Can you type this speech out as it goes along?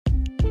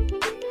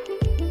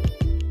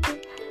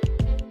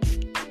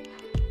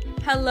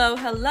Hello,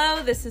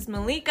 hello, this is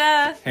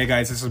Malika. Hey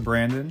guys, this is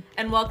Brandon.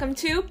 And welcome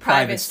to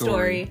Private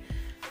Story,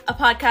 a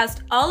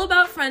podcast all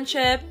about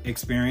friendship,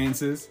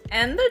 experiences,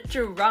 and the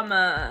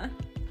drama.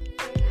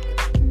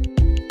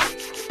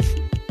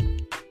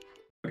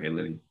 Okay,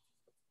 Lily.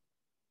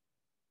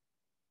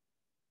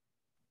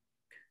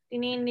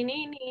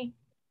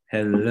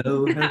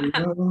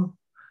 Hello.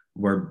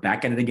 We're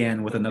back at it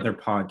again with another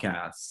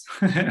podcast.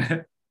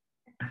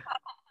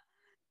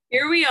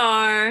 Here we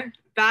are,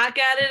 back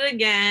at it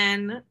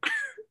again.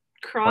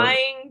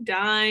 Crying,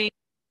 dying.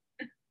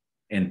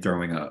 And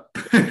throwing up.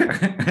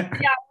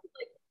 Yeah,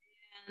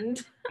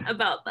 and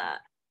about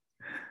that.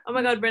 Oh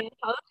my God, Brandon,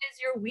 how is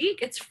your week?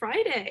 It's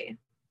Friday.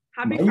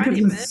 Happy My week Friday, has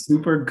been man.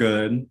 super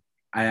good.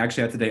 I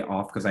actually had today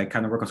off because I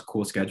kind of work a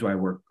cool schedule. I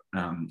work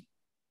 9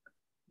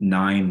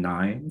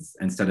 nines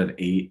instead of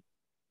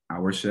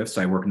 8-hour shifts.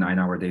 So I work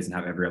 9-hour days and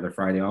have every other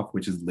Friday off,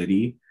 which is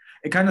litty.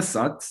 It kind of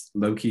sucks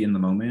low-key in the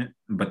moment.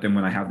 But then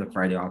when I have the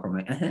Friday off,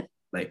 I'm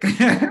like,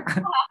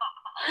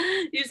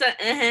 You said,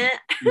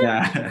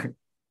 Yeah.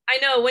 I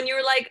know, when you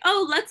were like,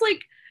 oh, let's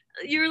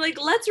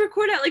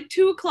record at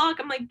 2:00.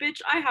 I'm like,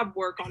 bitch, I have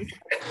work on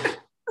Friday.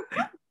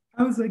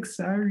 I was like,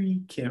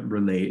 sorry, can't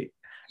relate.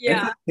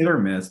 Yeah. It's hit or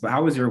miss, but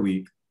how was your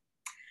week?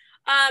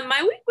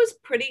 My week was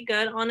pretty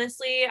good,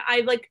 honestly.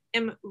 I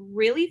am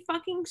really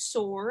fucking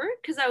sore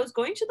because I was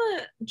going to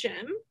the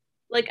gym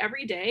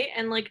every day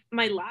and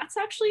my lats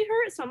actually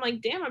hurt. So I'm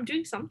like, damn, I'm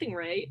doing something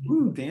right.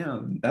 Ooh,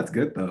 damn, that's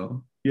good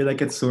though. You're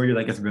like, it's sore, you're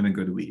like, it's been a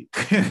good week.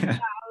 Yeah,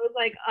 I was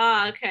like,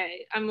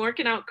 okay, I'm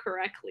working out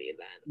correctly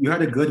then. You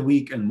had a good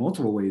week in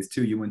multiple ways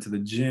too. You went to the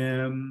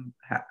gym.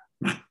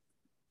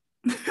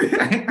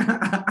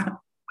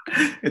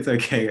 It's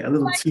okay, a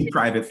little too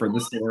private for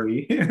the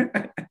story.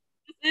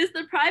 This is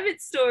the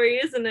private story,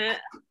 isn't it?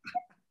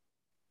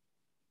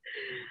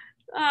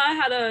 I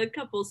had a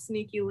couple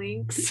sneaky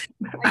links.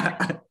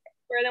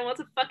 Brandon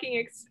wants to fucking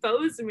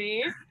expose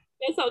me.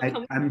 Guess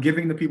I'm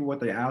giving the people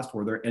what they asked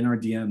for. They're in our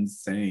DMs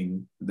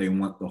saying they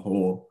want the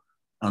whole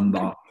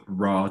unlocked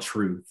raw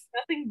truth.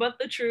 Nothing but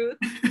the truth.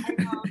 I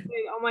know.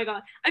 Oh my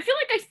God. I feel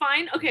like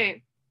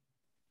okay,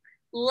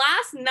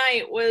 last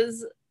night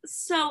was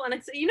so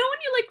unexpected. You know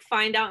when you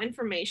find out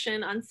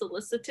information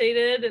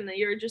unsolicited and then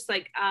you're just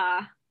like,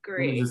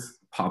 great. It just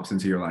pops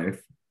into your life.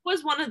 It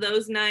was one of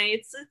those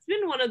nights. It's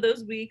been one of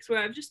those weeks where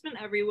I've just been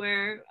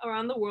everywhere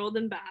around the world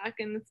and back,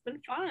 and it's been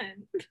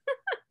fun.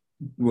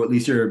 Well, at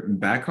least you're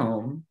back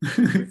home,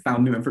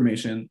 found new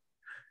information,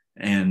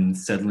 and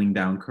settling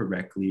down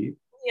correctly.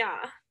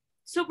 Yeah.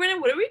 So,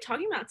 Brandon, what are we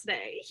talking about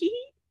today?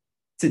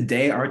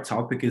 Today, our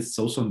topic is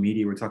social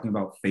media. We're talking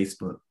about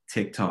Facebook,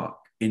 TikTok,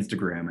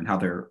 Instagram, and how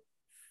they're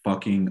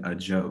fucking a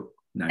joke.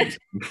 Nice.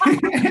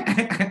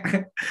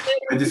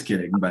 I'm just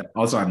kidding, but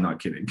also I'm not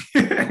kidding.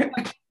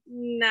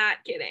 Not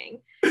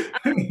kidding.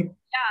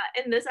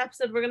 Yeah, in this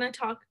episode, we're going to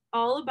talk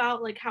all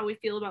about how we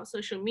feel about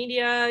social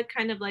media,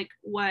 kind of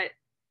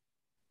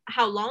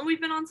how long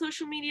we've been on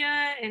social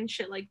media and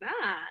shit like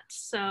that.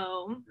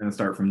 So we're gonna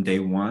start from day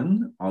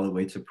one all the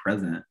way to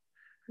present.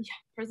 Yeah,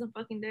 present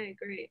fucking day.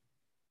 Great.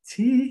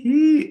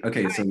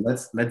 Okay, so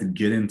let's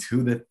get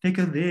into the thick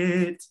of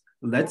it.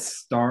 Let's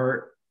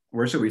start.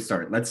 Where should we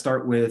start? Let's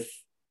start with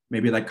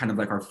maybe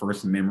our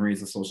first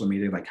memories of social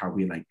media, how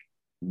we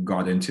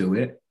got into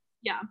it.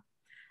 Yeah.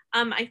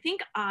 I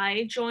think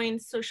I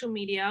joined social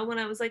media when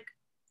I was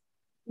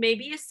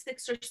maybe a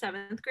 6th or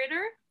 7th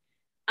grader.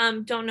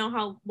 Don't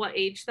know what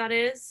age that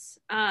is.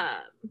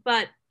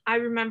 But I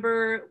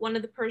remember one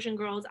of the Persian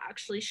girls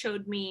actually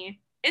showed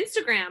me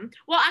Instagram.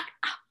 Well,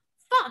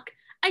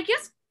 I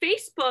guess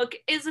Facebook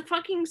is a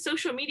fucking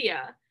social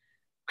media.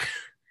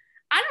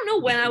 I don't know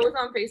when I was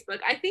on Facebook.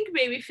 I think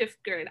maybe 5th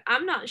grade.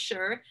 I'm not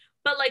sure.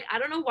 But I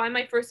don't know why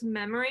my first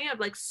memory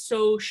of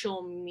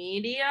social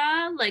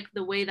media,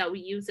 the way that we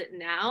use it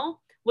now,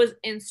 was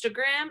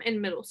Instagram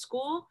in middle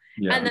school.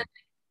 Yeah. And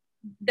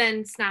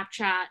then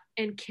Snapchat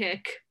and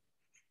Kik.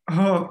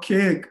 Oh,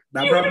 Kik.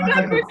 That brought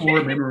back a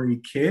core memory.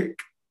 Kik.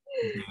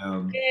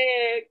 Damn.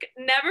 Kik.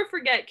 Never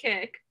forget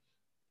Kik.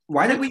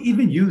 Why did we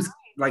even use,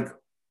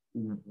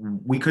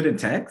 we couldn't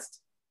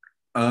text?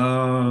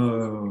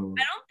 Oh.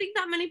 I don't think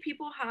that many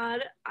people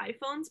had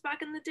iPhones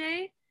back in the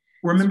day.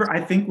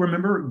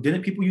 Remember,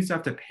 didn't people used to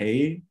have to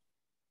pay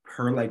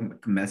per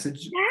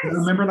message? Yes.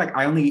 Remember,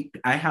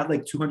 I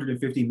had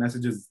 250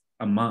 messages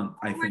a month,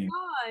 I think. Oh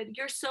my God,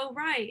 you're so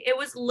right. It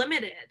was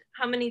limited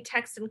how many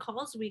texts and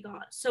calls we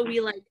got. So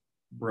we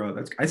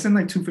Bro, I send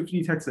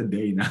 250 texts a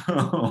day now.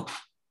 Oh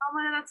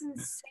my God, that's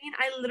insane.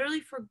 I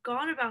literally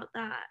forgot about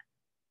that.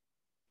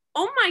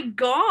 Oh my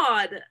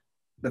God.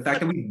 The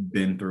fact that we've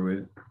been through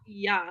it.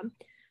 Yeah.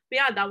 But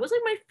yeah, that was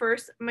my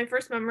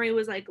first memory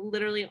was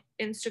literally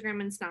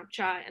Instagram and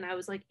Snapchat, and I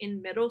was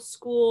in middle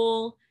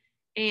school,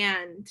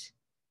 and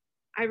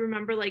I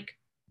remember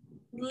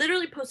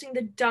literally posting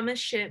the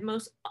dumbest shit,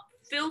 most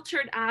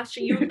filtered ass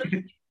shit. You would look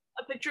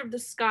a picture of the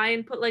sky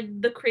and put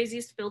the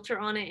craziest filter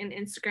on it in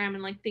Instagram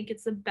and think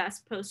it's the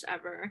best post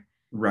ever.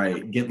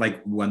 Right. Get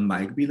 1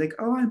 like, be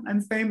oh, I'm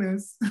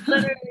famous.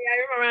 Literally,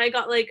 I where I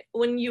got like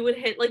when you would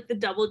hit like the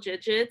double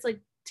digits, like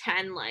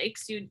 10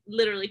 likes, you'd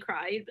literally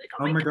cry. You'd be like,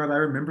 oh Oh my my God. God, I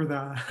remember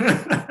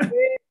that.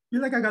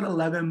 You're like, I got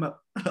 11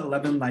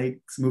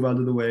 likes, move out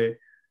of the way.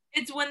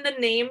 It's when the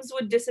names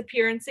would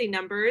disappear and say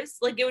numbers.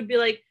 Like it would be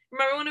like,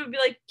 remember when it would be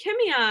like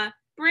Kimia,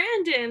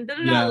 Brandon, da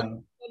da da,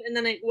 Yeah. and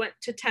then it went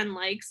to 10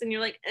 likes, and you're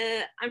like,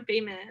 I'm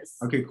famous.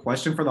 Okay,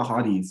 question for the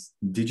hotties.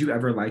 Did you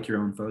ever like your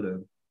own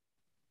photo?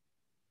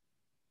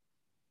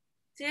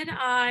 Did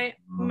I?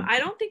 Um, I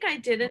don't think I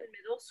did in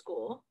middle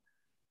school.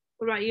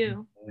 What about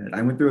you?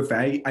 I went through a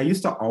phase. I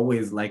used to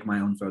always like my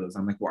own photos.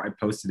 I'm like, well, I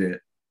posted it.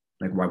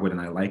 Like, why wouldn't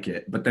I like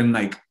it? But then,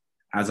 like,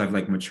 as I've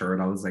like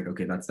matured, I was like,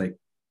 okay, that's like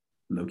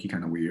low key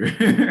kind of weird.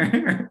 A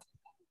little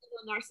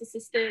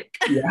narcissistic.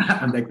 Yeah,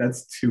 I'm like,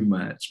 that's too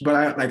much. But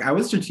I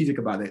was strategic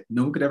about it.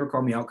 No one could ever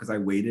call me out because I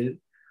waited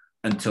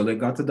until it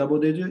got to double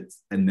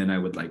digits, and then I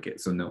would like it.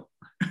 So no,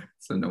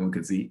 so no one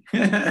could see. You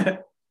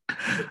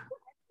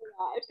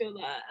I feel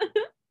that.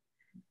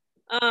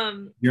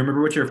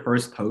 remember what your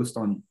first post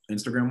on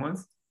Instagram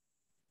was?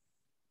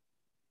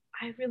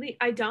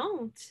 I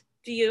don't.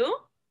 Do you?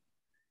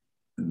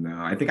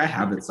 No, I think I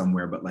have it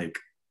somewhere, but like,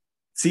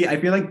 see, I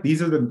feel like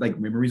these are the like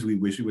memories we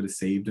wish we would have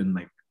saved. And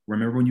like,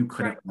 remember when you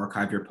couldn't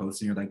archive your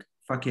posts and you're like,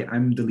 fuck it,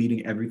 I'm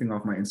deleting everything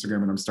off my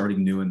Instagram and I'm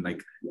starting new. And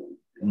like,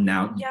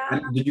 now, Yeah.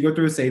 did you go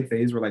through the same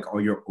phase where like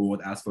all your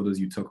old ass photos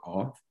you took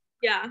off?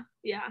 Yeah.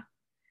 Yeah.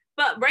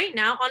 But right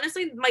now,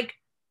 honestly, like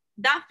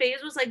that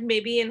phase was like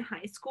maybe in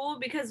high school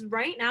because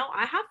right now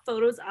I have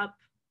photos up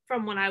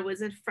from when I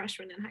was a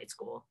freshman in high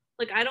school.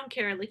 Like I don't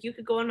care. Like you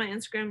could go on my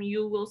Instagram,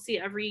 you will see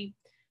every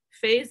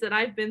phase that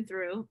I've been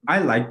through. I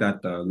like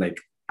that though. Like,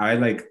 I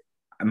like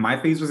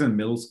my phase was in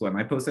middle school and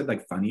I posted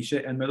like funny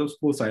shit in middle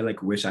school. So I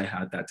like wish I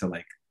had that to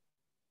like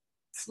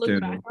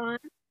Look back still. on.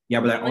 Yeah,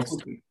 but I I'm like, also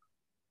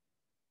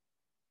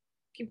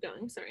keep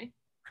going. Sorry.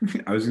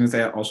 I was gonna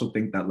say I also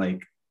think that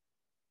like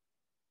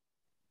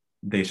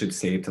they should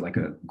save to like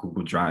a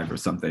Google Drive or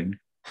something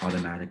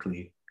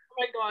automatically. Oh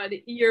my God,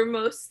 your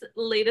most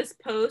latest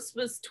post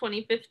was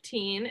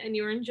 2015 and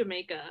you were in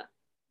Jamaica.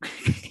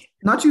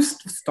 Not you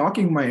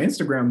stalking my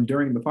Instagram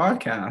during the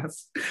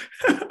podcast.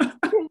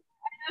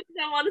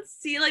 I want to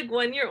see like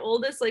when your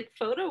oldest like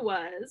photo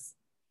was.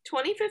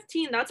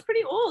 2015, that's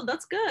pretty old.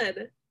 That's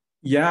good.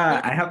 Yeah,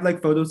 Like, I have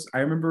like photos. I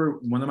remember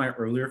one of my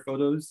earlier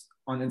photos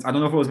on, I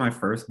don't know if it was my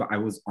first, but I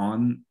was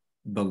on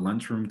the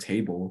lunchroom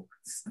table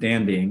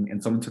standing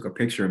and someone took a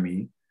picture of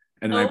me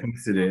and then I oh,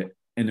 posted it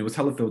and it was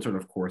hella filtered,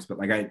 of course, but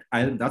like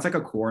I that's like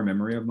a core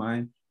memory of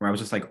mine where I was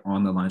just like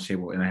on the lunch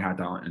table and I had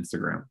that on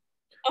Instagram.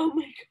 oh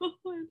my God.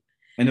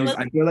 And it was,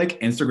 That's I feel like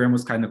Instagram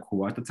was kind of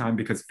cool at the time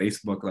because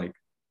Facebook, like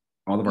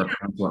all of our yeah,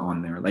 parents were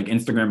on there. Like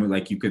Instagram,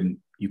 like you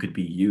could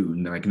be you,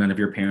 and like none of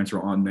your parents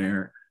were on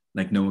there.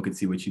 Like no one could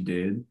see what you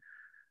did.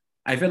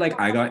 I feel like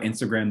I got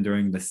Instagram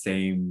during the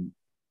same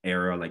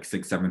era, like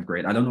sixth, seventh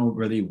grade. I don't know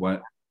really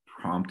what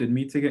prompted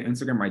me to get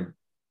Instagram. I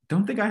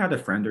don't think I had a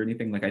friend or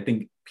anything. Like I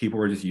think people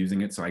were just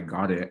using it, so I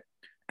got it.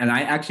 And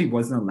I actually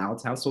wasn't allowed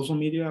to have social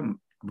media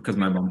because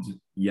my mom,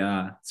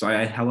 yeah. So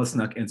I hella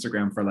snuck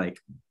Instagram for like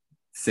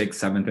sixth,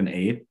 seventh, and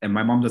eighth. And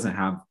my mom doesn't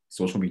have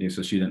social media,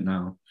 so she didn't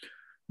know.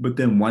 But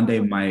then one day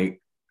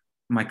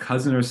my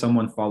cousin or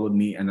someone followed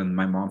me, and then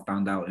my mom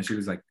found out, and she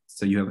was like,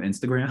 "So you have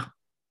Instagram?"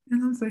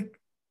 And I was like,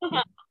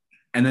 "Yeah."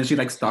 And then she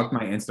like stalked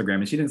my Instagram,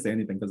 and she didn't say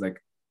anything because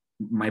like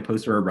my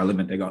posts were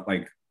irrelevant. They got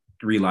like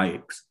 3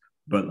 likes,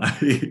 but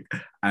like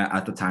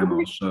at the time I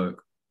was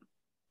shook.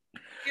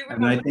 you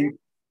And I remember? think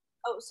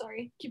Oh,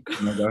 sorry. Keep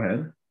going. no, go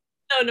ahead.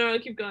 No,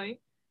 keep going.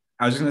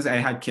 I was just gonna say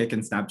I had Kick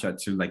and Snapchat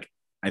too. Like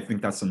I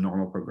think that's a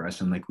normal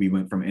progression. Like we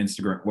went from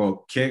Instagram,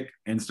 well, Kick,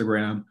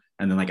 Instagram,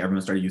 and then like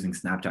everyone started using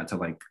Snapchat to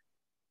like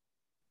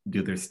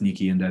do their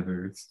sneaky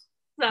endeavors.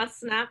 That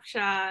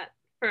Snapchat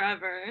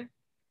forever.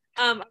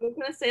 I was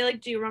gonna say,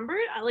 like, do you remember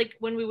like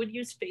when we would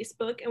use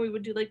Facebook and we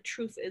would do like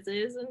truth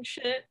ises and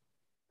shit?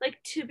 Like,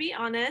 to be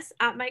honest,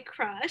 at my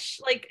crush,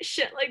 like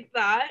shit like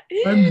that.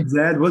 I'm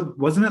dead. What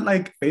wasn't it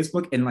like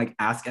Facebook and like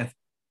Ask Oh,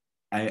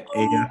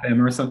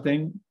 AFM or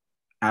something?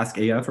 Ask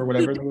AF or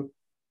whatever.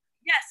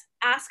 yes,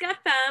 Ask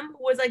FM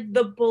was like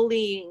the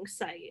bullying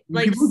site.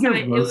 Like People get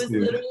site, it was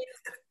roasted. literally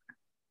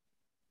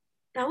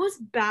that was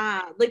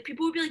bad. Like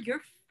people would be like,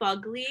 "You're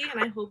fugly,"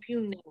 and I hope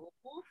you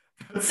know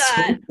That's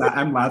so that. sad.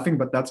 I'm laughing,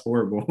 but that's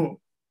horrible.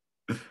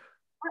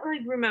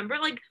 Like remember,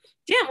 like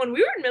damn, when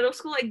we were in middle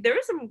school, like there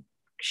was some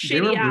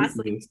They were shitty ass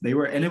like ruthless. They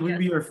were, and it would yes,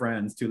 be your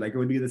friends too. Like it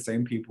would be the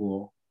same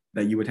people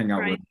that you would hang out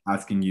with, right,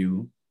 asking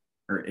you,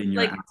 or in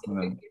your like ask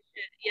them.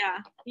 yeah,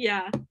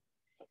 yeah.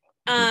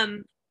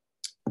 Um,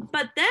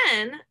 but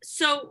then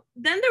so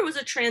then there was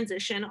a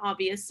transition.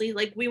 Obviously,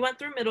 like we went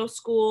through middle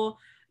school.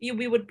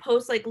 We would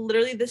post like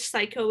literally the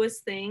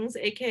psychoest things,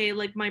 aka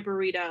like my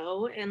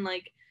burrito and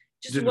like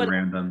just Just what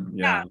random,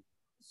 yeah, yeah.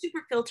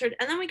 super filtered.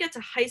 And then we get to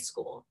high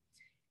school.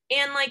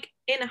 And like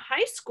in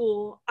high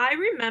school, I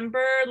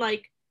remember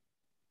like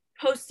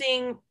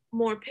posting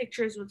more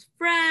pictures with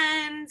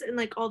friends and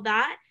like all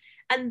that.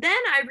 And then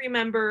I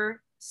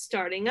remember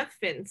starting a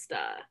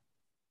Finsta.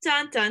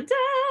 Dun dun dun.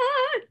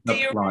 Do The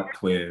you plot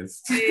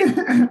twist.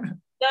 remember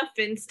the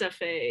Finsta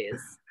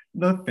phase?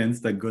 The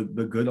Finsta,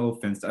 the good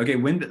old Finsta. Okay,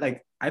 when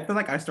like I feel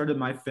like I started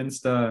my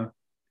Finsta.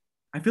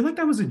 I feel like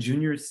that was a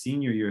junior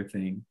senior year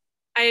thing.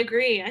 I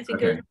agree. I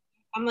think it was. Okay.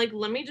 I'm like,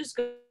 let me just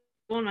go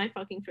on my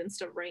fucking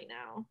Finsta right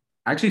now.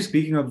 Actually,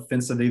 speaking of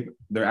Finsta,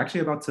 they're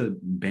actually about to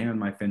ban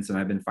my Finsta, and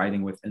I've been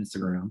fighting with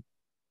Instagram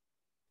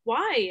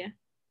Why?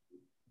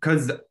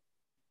 because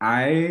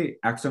I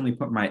accidentally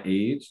put my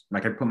age,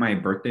 like I put my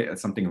birthday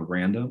as something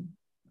random.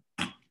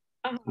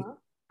 Uh-huh.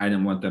 I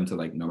didn't want them to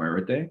like know my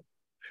birthday.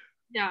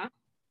 Yeah.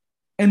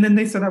 And then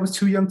they said I was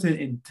too young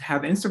to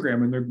have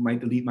Instagram and they might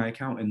delete my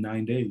account in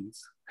 9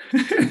 days.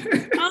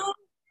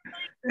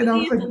 And Oh, I maybe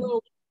was it's like, a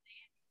little.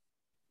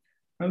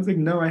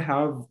 no, I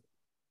have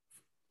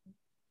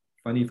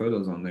funny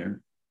photos on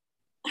there.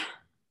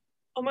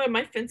 Oh my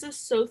Finsta is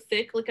so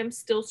thick. Like I'm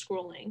still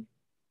scrolling.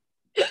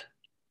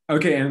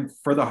 Okay, and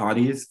for the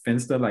hotties,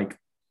 Finsta, like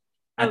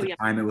at Oh the yeah.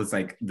 time it was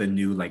like the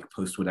new like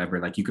post whatever.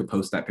 Like you could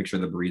post that picture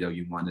of the burrito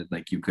you wanted.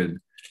 Like you could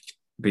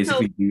So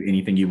basically do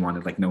anything you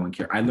wanted, like no one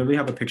cared. I literally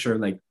have a picture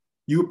like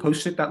you would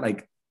post shit that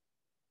like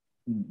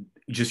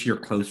just your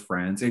close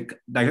friends. It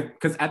like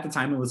because at the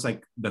time it was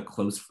like the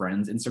close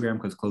friends Instagram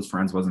because close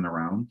friends wasn't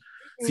around.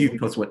 So you mm,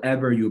 could post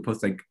whatever. You would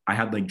post like I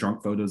had like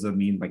drunk photos of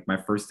me, like my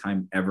first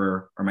time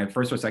ever, or my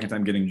first or second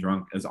time getting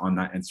drunk is on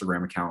that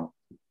Instagram account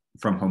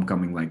from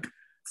homecoming, like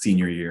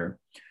senior year.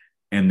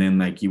 And then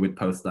like you would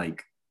post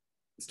like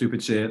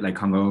stupid shit, like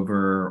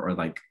hungover or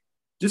like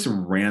just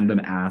random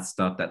ass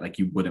stuff that like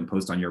you wouldn't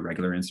post on your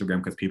regular Instagram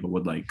because people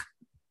would like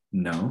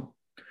know.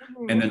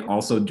 And then mhm.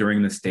 also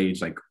during the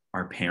stage, like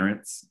our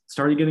parents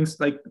started getting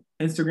like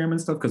Instagram and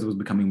stuff because it was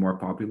becoming more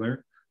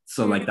popular.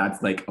 So Mm, like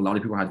that's like a lot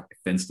of people had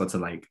Finsta to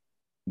like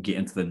get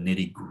into the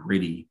nitty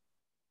gritty.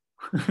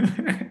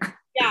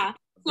 yeah.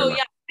 So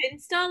yeah,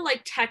 Finsta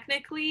like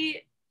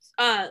technically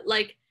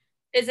like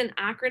is an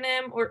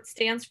acronym or it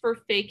stands for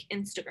fake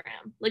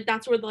Instagram. Like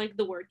that's where like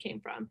the word came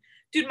from.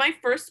 Dude, my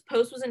first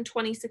post was in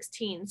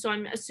 2016, so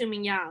I'm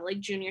assuming yeah, like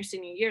junior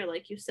senior year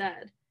like you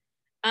said.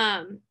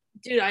 Um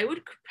dude, I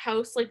would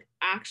post like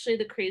actually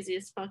the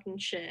craziest fucking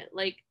shit.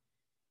 Like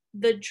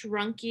the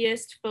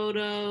drunkiest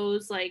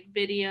photos, like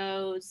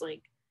videos,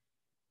 like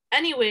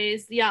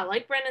anyways, yeah,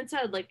 like Brandon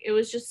said, like it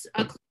was just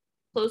a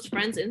close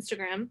friends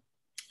Instagram.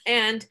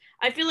 And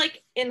I feel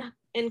like in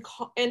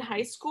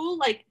high school,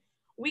 like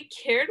we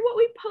cared what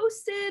we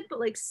posted, but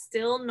like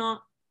still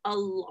not a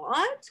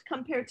lot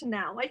compared to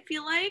now. I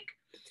feel like,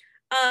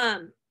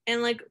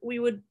 and like we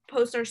would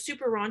post our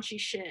super raunchy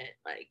shit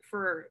like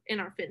for in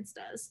our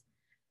finstas.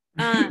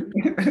 Um,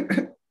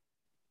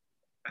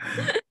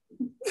 I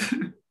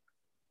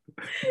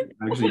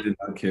actually did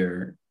not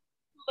care.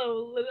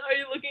 so are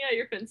you looking at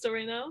your finsta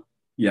right now?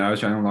 Yeah, I was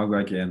trying to log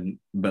back in,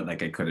 but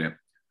like I couldn't.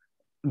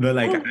 But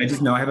like Oh I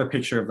just know I have a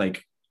picture of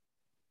like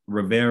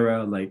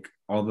Rivera, like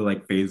all the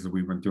like phases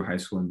we went through high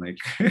school and like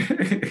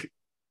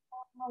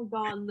my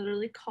god,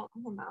 literally calling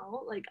him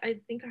out. Like I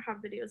think I have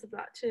videos of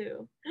that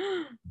too.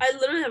 I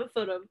literally have a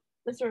photo of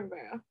Mr.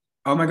 Rivera.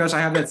 oh my gosh, I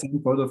have that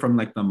same photo from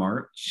like the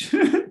march.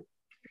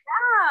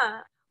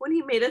 Yeah. When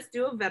he made us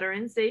do a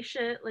Veterans Day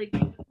shit, like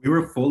We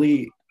were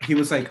fully he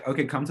was like,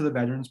 okay, come to the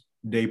Veterans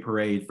Day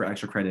parade for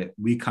extra credit.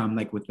 We come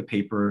like with the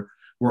paper.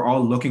 We're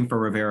all looking for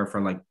Rivera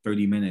for like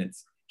 30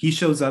 minutes. He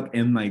shows up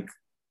in like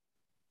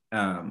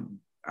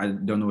I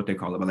don't know what they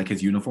call it, but like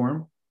his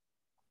uniform.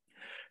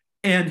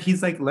 And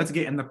he's like, let's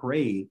get in the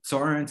parade. So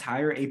our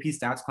entire AP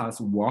stats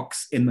class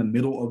walks in the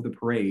middle of the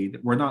parade.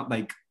 We're not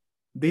like,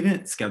 they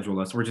didn't schedule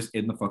us. We're just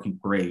in the fucking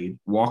parade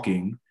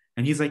walking.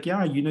 And he's like,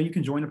 yeah, you know, you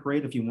can join the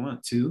parade if you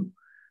want to.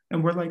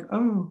 And we're like,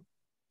 oh,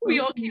 we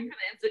all came okay.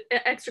 for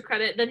the extra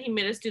credit. Then he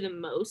made us do the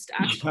most,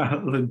 actually. Yeah,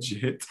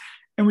 legit.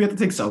 And we had to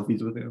take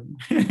selfies with him.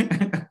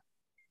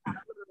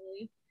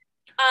 Literally.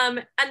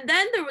 And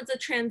then there was a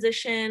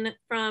transition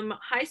from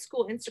high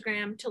school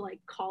Instagram to like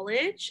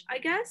college, I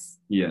guess.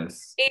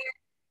 Yes. And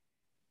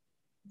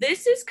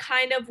this is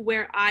kind of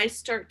where I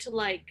start to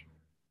like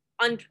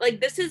like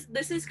this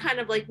is kind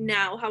of like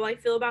now how I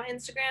feel about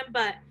Instagram,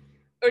 but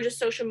or just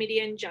social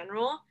media in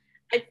general.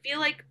 I feel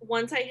like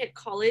once I hit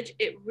college,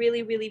 it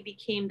really, really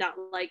became that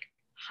like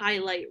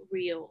highlight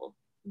reel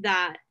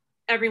that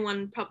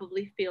everyone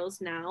probably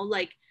feels now.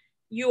 Like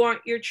you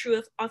aren't your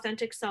true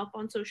authentic self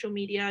on social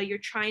media. You're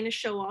trying to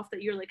show off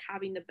that you're like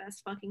having the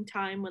best fucking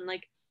time when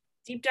like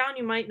deep down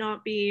you might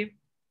not be.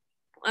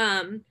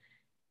 Um,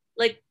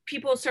 like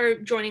people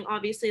started joining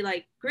obviously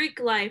like Greek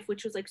life,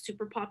 which was like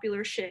super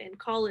popular shit in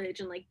college,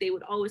 and like they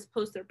would always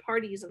post their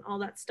parties and all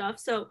that stuff.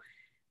 So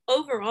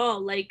overall,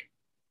 like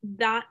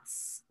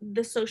that's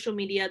the social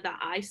media that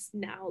I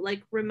now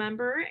like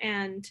remember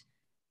and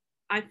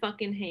I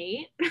fucking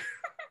hate.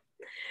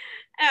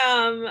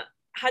 um,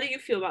 how do you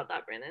feel about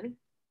that, Brandon?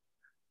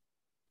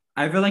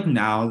 I feel like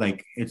now,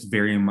 like, it's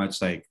very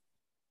much like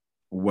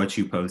what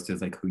you post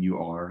is like who you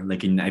are.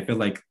 Like, and I feel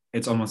like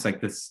it's almost like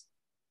this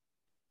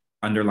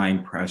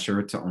underlying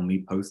pressure to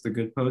only post a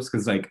good post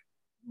because like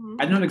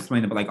Mm-hmm. I don't know how to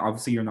explain it, but like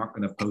obviously you're not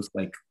gonna post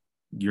like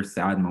your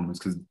sad moments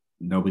because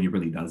nobody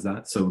really does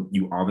that. So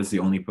you obviously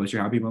only post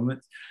your happy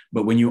moments.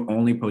 But when you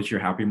only post your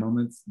happy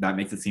moments, that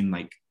makes it seem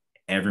like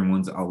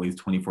everyone's always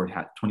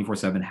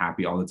 24/7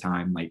 happy all the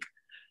time. Like,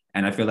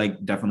 and I feel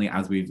like definitely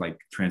as we've like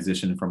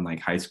transitioned from like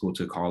high school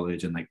to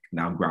college and like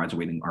now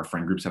graduating, our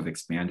friend groups have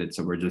expanded.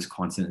 So we're just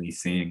constantly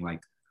seeing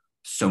like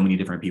so many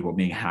different people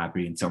being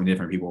happy and so many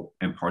different people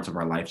in parts of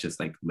our life just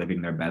like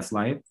living their best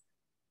life.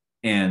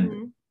 And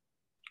Mm-hmm.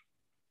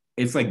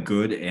 it's like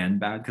good and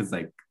bad because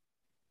like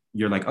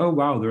you're like, oh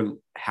wow, they're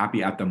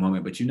happy at the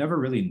moment, but you never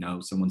really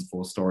know someone's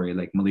full story.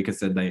 Like Malika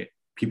said, like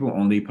people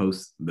only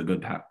post the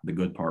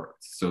good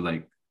parts. So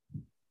like,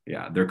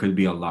 yeah, there could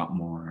be a lot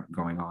more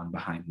going on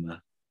behind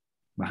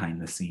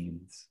the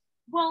scenes.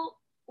 Well,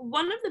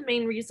 one of the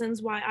main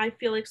reasons why I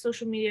feel like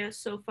social media is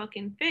so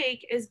fucking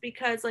fake is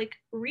because like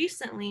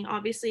recently,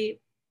 obviously,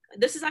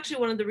 this is actually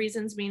one of the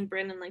reasons me and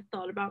Brandon like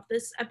thought about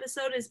this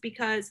episode is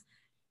because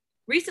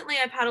recently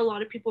I've had a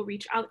lot of people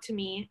reach out to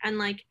me and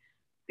like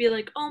be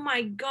like, "Oh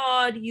my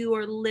god, you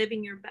are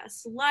living your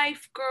best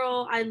life,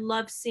 girl. I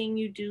love seeing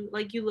you do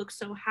like you look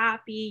so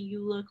happy.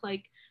 You look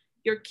like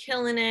you're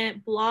killing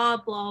it, blah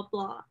blah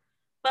blah."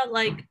 But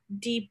like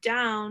deep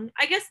down,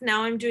 I guess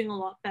now I'm doing a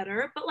lot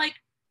better, but like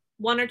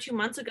 1 or 2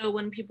 months ago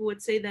when people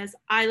would say this,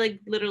 I like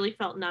literally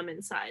felt numb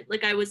inside.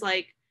 Like I was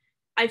like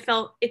I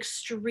felt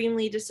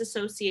extremely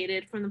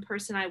disassociated from the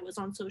person I was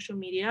on social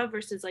media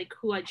versus like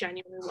who I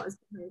genuinely was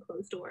behind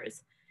closed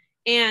doors.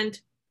 And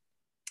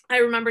I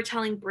remember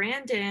telling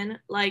Brandon,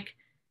 like,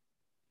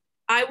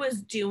 I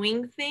was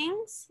doing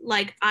things,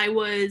 like, I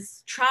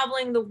was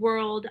traveling the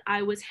world,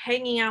 I was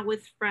hanging out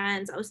with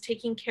friends, I was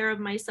taking care of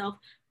myself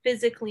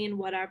physically and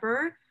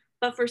whatever.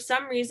 But for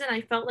some reason,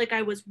 I felt like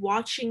I was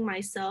watching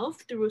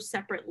myself through a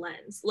separate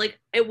lens. Like,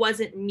 it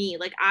wasn't me.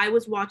 Like, I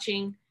was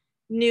watching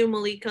new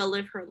Malika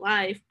live her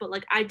life, but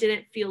like, I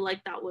didn't feel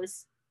like that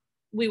was,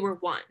 we were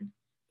one.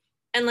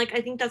 And like,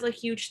 I think that's a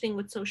huge thing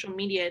with social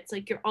media. It's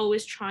like you're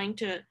always trying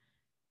to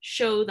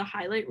show the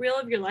highlight reel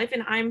of your life,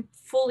 and I'm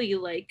fully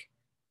like,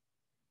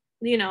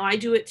 I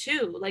do it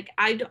too. Like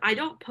I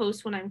don't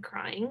post when I'm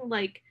crying,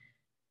 like,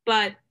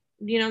 but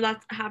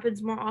that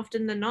happens more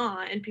often than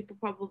not, and people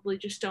probably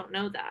just don't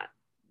know that.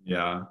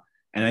 Yeah.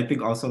 And I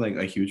think also like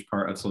a huge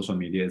part of social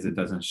media is it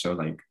doesn't show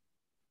like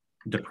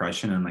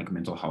depression and like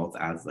mental health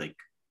as like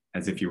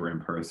as if you were in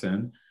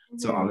person.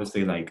 So Mm-hmm.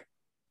 obviously like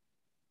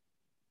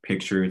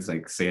pictures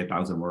like say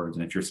 1,000 words,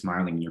 and if you're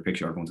smiling in your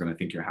picture, everyone's gonna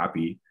think you're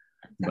happy,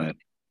 but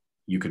Exactly.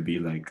 you could be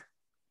like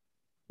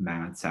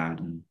mad, sad,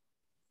 and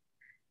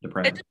It's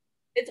depressed.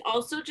 it's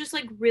also just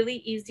like really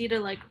easy to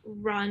like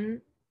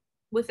run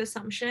with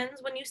assumptions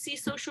when you see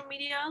social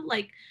media.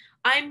 Like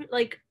I'm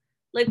like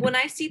when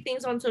I see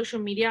things on social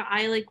media,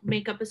 I like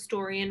make up a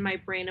story in my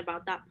brain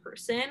about that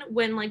person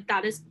when like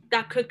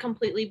that could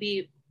completely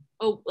be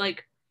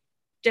like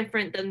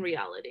different than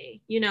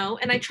reality.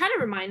 And I try to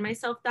remind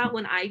myself that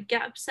when I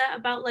get upset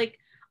about like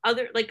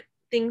other like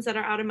things that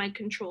are out of my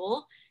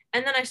control.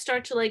 And then I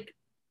start to like,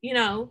 you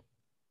know,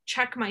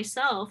 check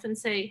myself and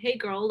say, hey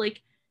girl,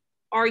 like,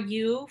 are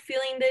you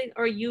feeling that?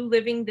 Are you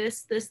living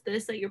this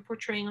that you're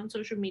portraying on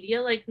social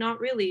media? Like, not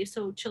really.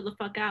 So chill the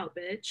fuck out,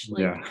 bitch.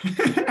 Like,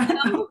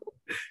 Yeah.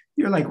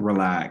 You're like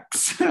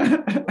relax.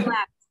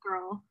 relax,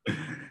 girl.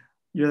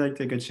 You're like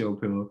take a chill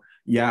pill.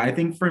 Yeah, I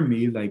think for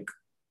me, like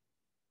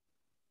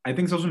I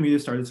think social media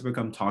started to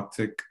become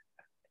toxic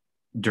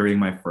during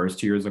my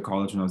first years of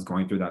college when I was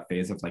going through that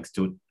phase of like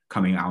still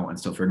coming out and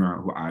still figuring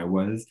out who I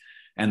was.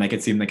 And like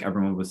it seemed like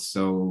everyone was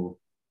so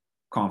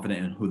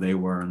confident in who they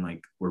were and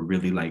like were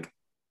really like,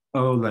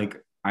 oh, like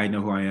I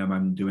know who I am,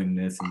 I'm doing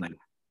this, and like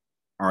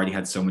already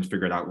had so much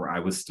figured out where I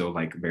was still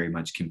like very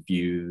much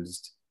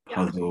confused, Yeah.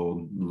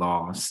 puzzled,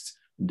 lost,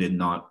 did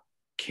not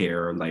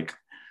care, like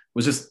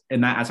was just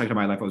in that aspect of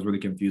my life, I was really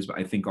confused. But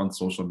I think on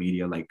social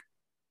media, like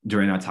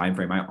during that time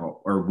frame,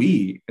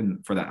 we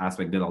and for that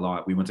aspect did a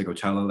lot. We went to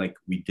Coachella, like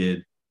we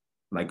did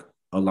like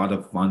a lot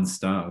of fun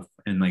stuff.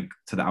 And like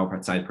to the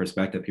outside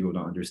perspective, people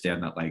don't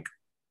understand that like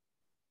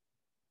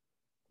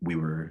we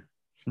were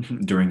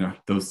during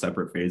those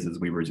separate phases,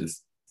 we were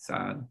just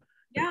sad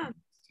Yeah.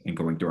 and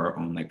going through our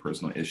own like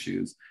personal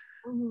issues.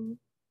 Hmm.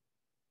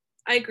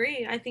 I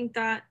agree. I think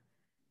that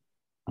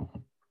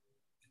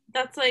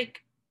that's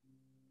like,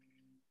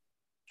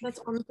 that's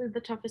honestly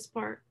the toughest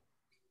part.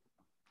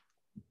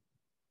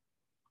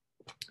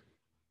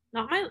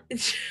 Not my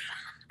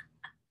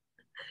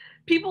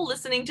people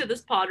listening to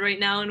this pod right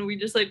now, and we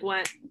just like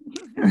went,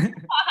 We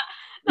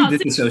not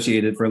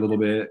disassociated for a little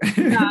bit.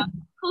 yeah,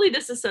 fully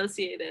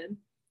disassociated.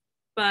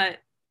 But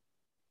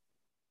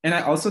And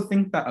I also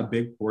think that a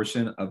big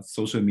portion of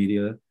social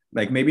media,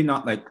 like maybe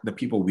not like the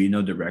people we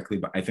know directly,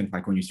 but I think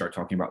like when you start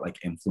talking about like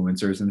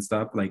influencers and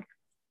stuff, like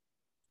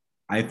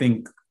I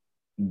think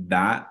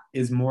that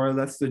is more or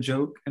less the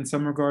joke in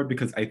some regard,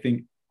 because I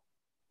think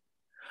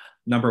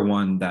number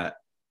one that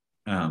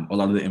a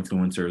lot of the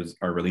influencers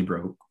are really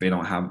broke. They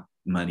don't have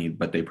money,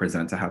 but they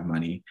present to have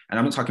money. And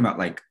I'm not talking about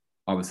like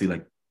obviously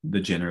like the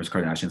Jenners,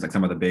 Kardashians, like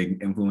some of the big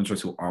influencers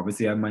who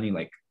obviously have money,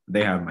 like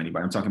they have money.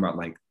 But I'm talking about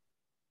like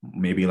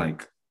maybe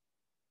like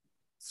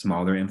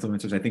smaller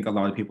influencers. I think a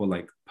lot of people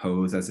like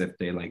pose as if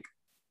they like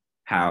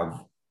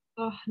have,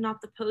 Oh,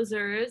 not the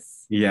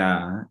posers.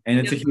 yeah, and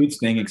it's Yep. a huge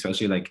thing,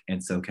 especially like in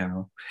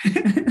SoCal.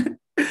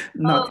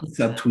 Not Oh, to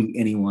subtweet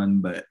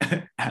anyone, but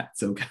at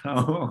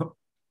SoCal.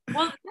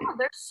 well, yeah,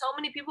 there's so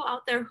many people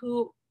out there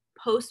who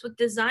post with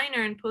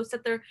designer and post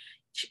that they're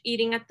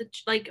eating at the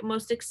like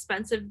most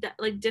expensive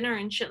like dinner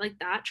and shit like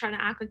that, trying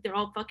to act like they're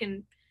all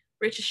fucking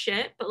rich as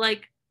shit, but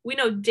like we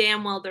know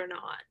damn well they're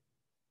not.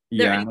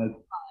 They're Yeah,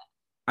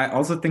 I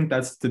also think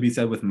that's to be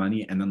said with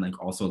money and then like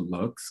also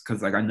looks,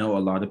 because like I know a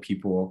lot of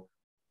people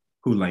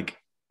who like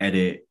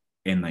edit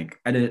and like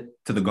edit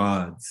to the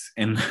gods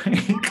and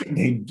like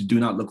they do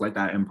not look like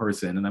that in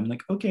person. And I'm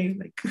like, okay,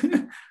 like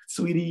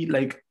sweetie,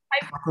 like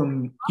I, how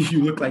come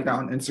you look like that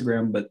on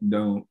Instagram but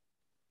don't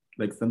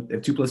like some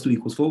if 2 +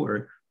 2 =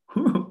 4?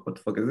 What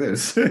the fuck is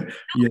this?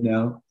 You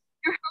know?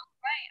 you're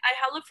right. I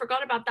hella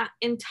forgot about that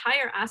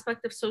entire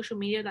aspect of social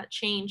media that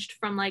changed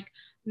from like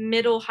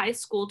middle high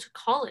school to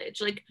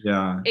college. Like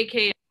Yeah,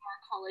 aka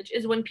college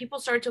is when people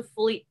start to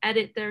fully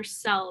edit their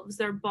selves,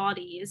 their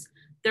bodies,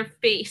 their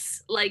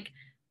face. Like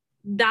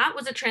that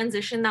was a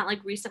transition that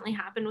like recently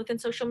happened within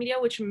social media,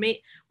 which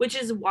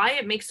is why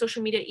it makes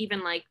social media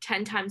even like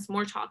 10 times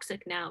more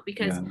toxic now,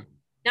 because yeah,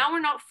 now we're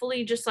not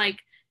fully just like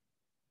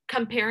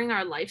comparing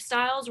our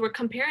lifestyles, we're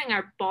comparing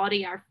our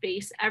body, our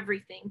face,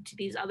 everything to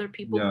these other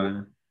people who yeah.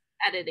 are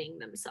editing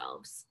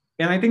themselves.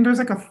 And I think there's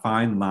like a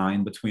fine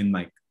line between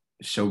like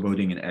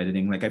showboating and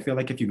editing. Like I feel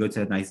like if you go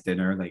to a nice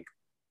dinner, like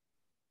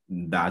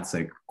that's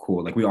like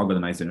cool. Like we all go to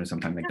nice dinner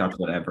sometimes, like that's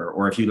whatever.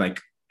 Or if you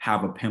like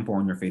have a pimple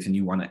on your face and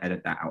you want to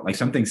edit that out, like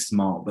something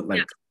small, but Yeah.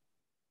 like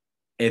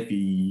if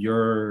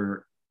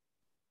you're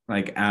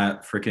like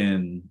at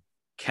freaking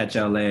Catch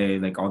LA,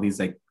 like all these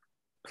like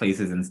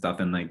places and stuff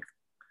and like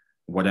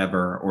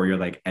whatever, or you're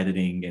like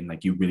editing and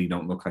like you really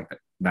don't look like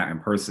that in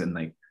person,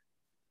 like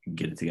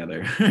get it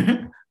together.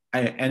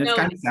 And it's No.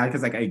 kind of sad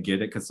because like I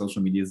get it because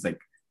social media is like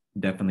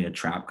definitely a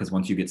trap because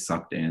once you get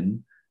sucked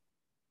in,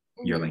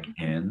 you're like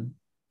Mm-hmm. in.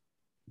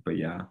 But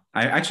yeah,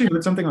 I actually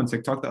heard something on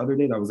TikTok the other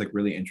day that was like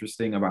really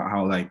interesting about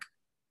how like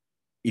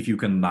if you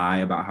can lie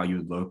about how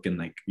you look and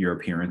like your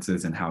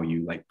appearances and how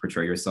you like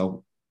portray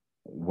yourself,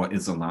 what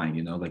is the line,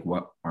 you know? Like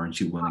what aren't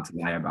you willing to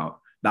lie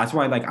about? That's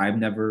why like I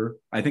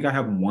think I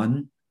have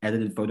one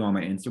edited photo on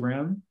my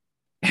Instagram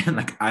and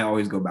like I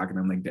always go back and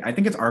I'm like, I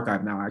think it's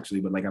archived now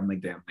actually, but like I'm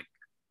like, damn, like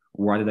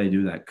why did I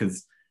do that?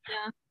 Because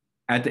Yeah.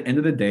 at the end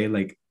of the day,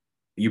 like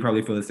you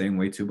probably feel the same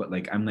way too, but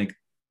like I'm like,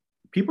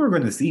 people are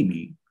gonna see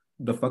me.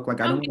 The fuck, like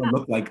I Oh don't want yeah. to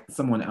look like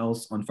someone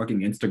else on fucking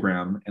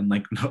Instagram and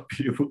like not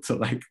be able to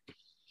like.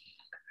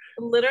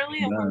 Literally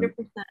Yeah.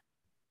 100%.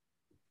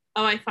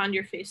 Oh, I found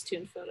your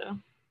Facetune photo.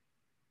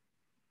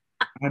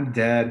 I'm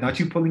dead. Not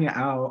you pulling it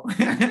out.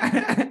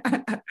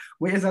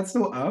 Wait, is that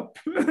still up?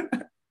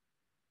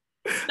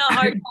 It's not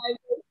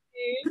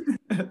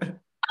archived.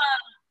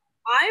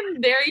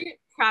 I'm very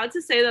proud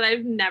to say that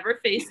I've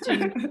never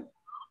Facetuned.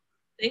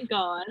 Thank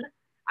God.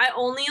 I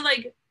only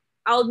like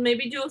I'll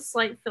maybe do a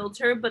slight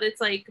filter, but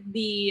it's like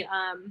the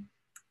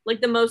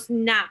most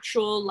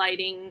natural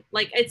lighting.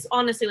 Like it's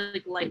honestly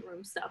like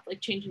Lightroom stuff,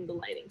 like changing the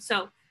lighting.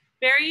 So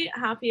very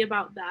happy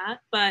about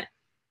that. But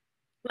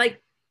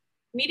like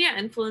media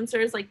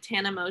influencers like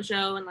Tana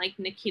Mojo and like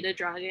Nikita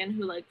Dragon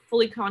who like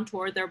fully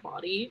contour their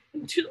body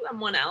to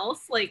someone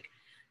else, like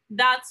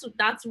that's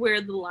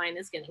where the line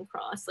is getting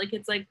crossed. Like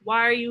it's like,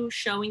 why are you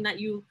showing that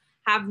you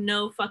have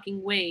no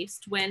fucking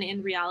waist when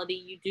in reality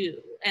you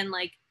do? And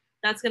like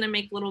that's gonna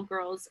make little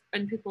girls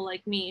and people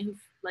like me who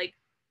like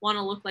want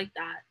to look like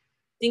that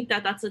think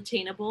that that's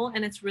attainable,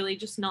 and it's really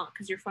just not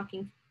because you're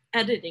fucking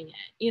editing it,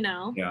 you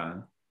know? Yeah.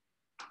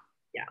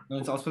 Yeah. No,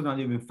 it's also not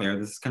even fair.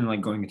 This is kind of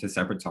like going into a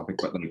separate topic,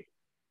 but like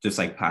just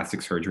like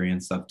plastic surgery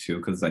and stuff too.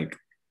 Cause like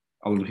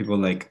a lot of people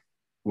like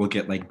will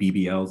get like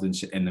BBLs and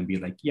shit and then be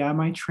like, yeah,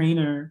 my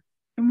trainer.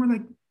 And we're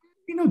like,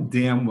 you know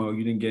damn well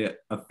you didn't get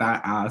a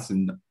fat ass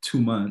in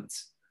 2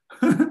 months.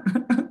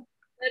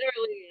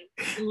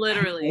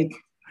 Literally. Like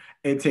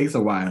it takes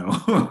a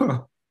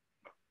while.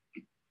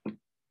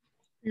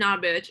 Nah,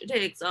 bitch. It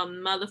takes a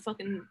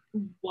motherfucking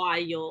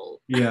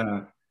while.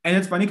 Yeah. And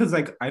it's funny because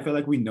like I feel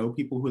like we know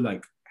people who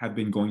like have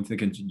been going to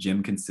the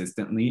gym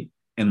consistently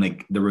and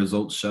like the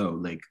results show.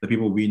 Like the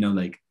people we know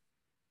like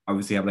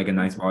obviously have like a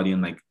nice body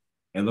and like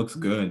it looks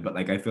good, but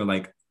like I feel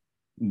like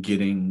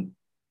getting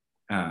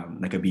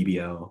like a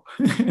BBL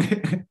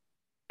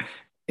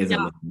is a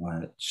Yeah, little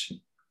much.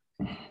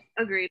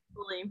 agreed.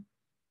 Fully.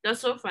 That's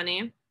so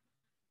funny.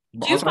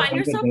 But Do you also at the find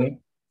end of yourself, the day,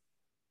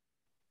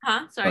 huh?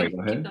 sorry, Sorry, go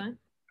keep ahead. going.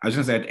 I was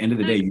gonna say at the end of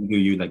the No, day, you do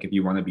you like if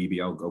you want a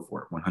BBL, go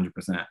for it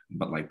 100%.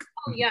 But like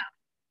oh, yeah.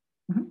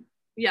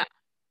 Yeah.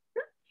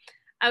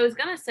 I was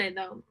gonna say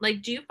though,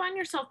 like, do you find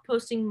yourself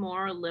posting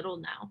more or little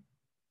now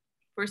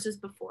versus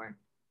before?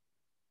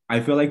 I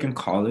feel like in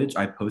college,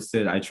 I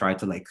tried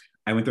to like,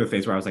 I went through a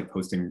phase where I was like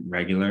posting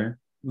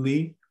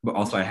regularly, but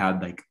also I had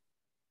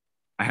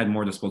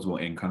more disposable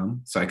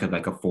income. So I could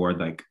like afford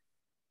like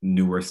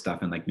newer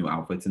stuff and like new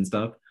outfits and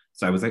stuff.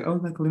 So I was like, oh,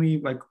 like, let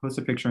me like post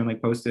a picture and like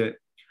post it.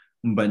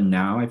 But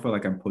now I feel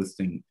like I'm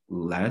posting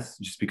less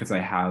just because I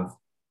have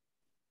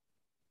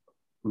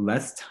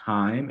less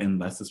time and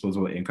less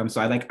disposable income.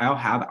 So I'll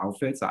have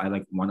outfits that I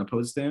like want to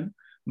post in,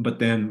 but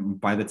then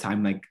by the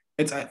time like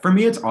it's for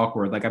me it's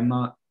awkward. Like I'm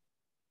not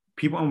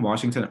people in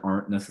Washington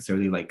aren't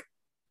necessarily like,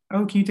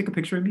 oh, can you take a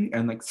picture of me?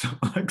 And like so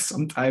like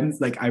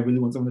sometimes like I really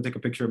want someone to take a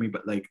picture of me,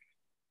 but like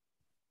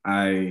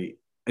I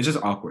it's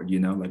just awkward, you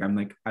know? Like I'm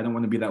like, I don't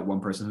want to be that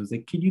one person who's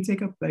like, can you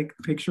take a like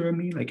picture of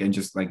me? Like and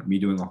just like me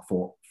doing a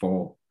full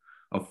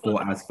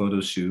ass photo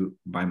shoot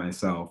by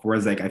myself.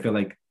 Whereas like I feel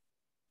like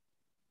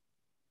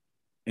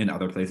in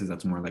other places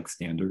that's more like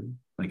standard.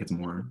 Like it's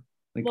more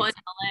like Well, in it's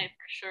LA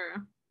for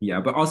sure.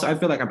 yeah, but also I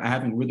feel like I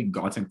haven't really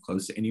gotten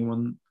close to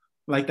anyone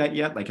like that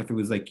yet. Like if it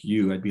was like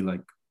you, I'd be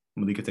like,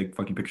 Malika, take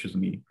fucking pictures of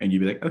me, and you'd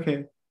be like,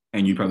 okay,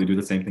 and you'd probably do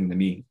the same thing to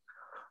me.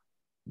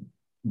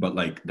 But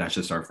like that's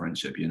just our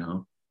friendship, you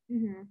know.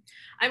 Mm-hmm.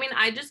 I mean,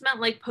 I just meant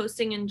like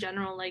posting in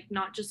general, like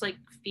not just like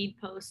feed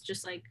posts,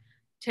 just like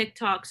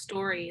TikTok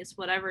stories,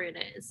 whatever it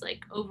is. Like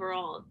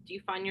overall, do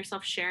you find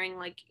yourself sharing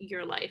like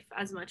your life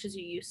as much as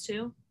you used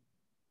to?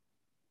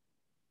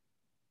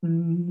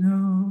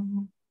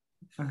 No,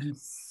 I'm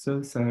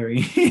so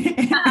sorry. No.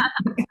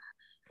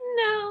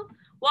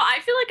 Well, I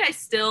feel like I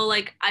still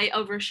like I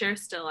overshare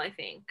still, I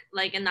think.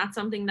 Like and that's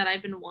something that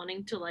I've been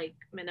wanting to like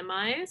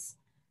minimize.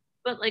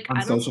 But like On I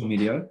don't social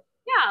media.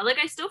 yeah, like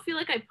I still feel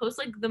like I post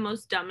like the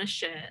most dumbest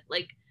shit.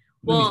 Like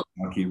Let me well,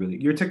 stalk you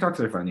really. Your TikToks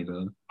are funny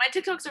though. my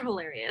TikToks are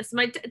hilarious.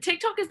 My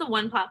TikTok is the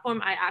one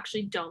platform I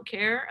actually don't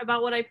care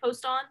about what I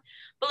post on.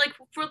 But like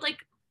for like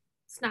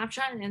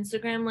Snapchat and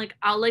Instagram, like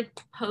I'll like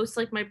post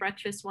like my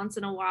breakfast once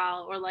in a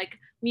while or like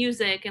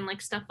music and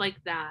like stuff like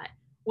that.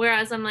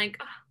 Whereas I'm like,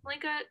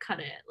 like cut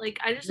it. Like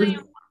I just don't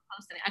even want to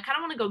post it. I kind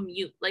of want to go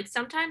mute. Like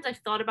sometimes I've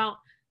thought about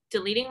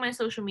deleting my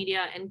social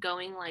media and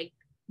going like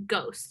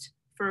ghost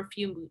for a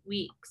few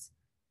weeks.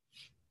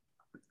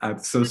 I'm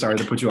so sorry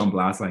to put you on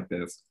blast like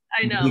this.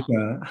 I know.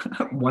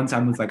 Malika, one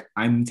time was like,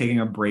 I'm taking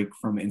a break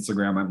from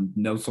Instagram. I'm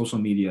no social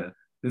media.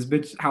 This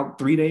bitch, how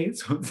 3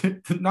 days?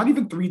 Not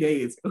even 3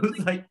 days. It was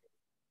like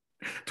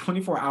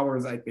 24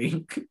 hours, I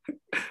think.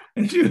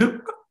 And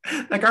you,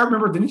 like, I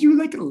remember, didn't you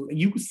like,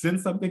 you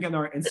sent something in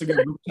our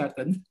Instagram group chat?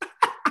 And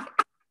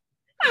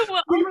I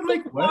went we on were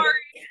like, what? Safari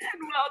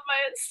and went on my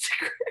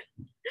Instagram.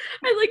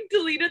 I like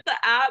deleted the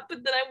app,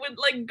 but then I would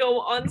like go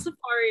on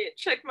Safari and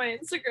check my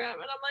Instagram,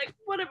 and I'm like,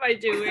 what am I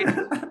doing?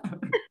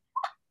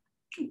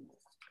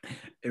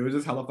 It was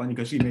just hella funny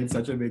because she made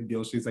such a big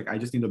deal. She's like, I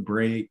just need a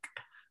break.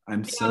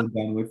 I'm Yeah. so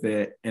done with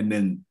it. And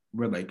then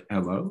we're like,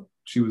 hello?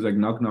 She was like,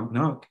 knock, knock,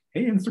 knock.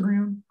 Hey,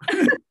 Instagram.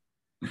 Dude,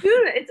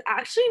 it's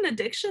actually an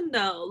addiction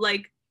though.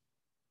 Like,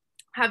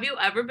 have you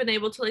ever been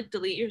able to like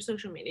delete your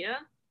social media?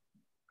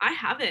 I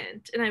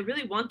haven't, and I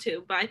really want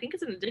to, but I think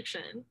it's an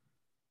addiction.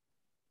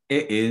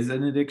 It is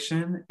an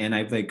addiction. And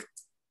I've like,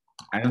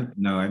 I don't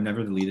know, I've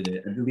never deleted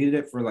it. I deleted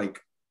it for like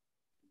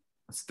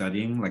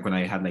studying, like when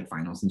I had like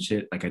finals and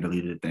shit. Like I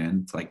deleted it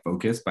then to like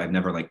focus, but I've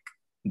never like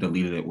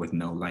deleted it with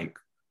no like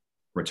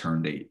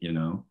return date, you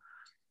know?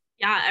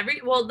 Yeah,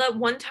 that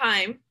one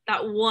time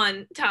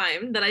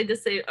that I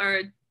just say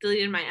or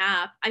deleted my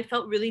app, I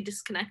felt really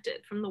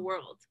disconnected from the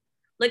world.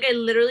 Like I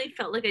literally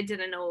felt like I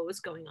didn't know what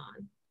was going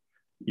on.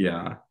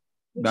 Yeah.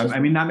 Which That, is I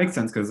mean, that makes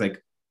sense because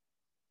like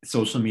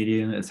social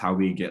media is how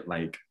we get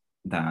like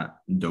that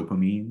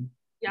dopamine. And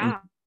yeah.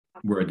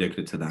 we're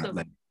addicted to So that.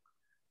 Like,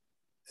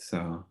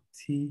 so,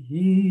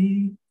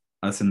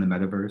 us in the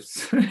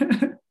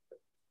metaverse.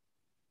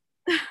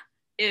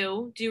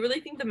 ew. Do you really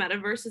think the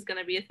metaverse is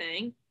gonna be a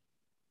thing?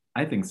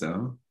 I think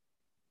so.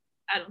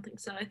 I don't think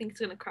so. I think it's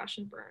gonna crash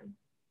and burn.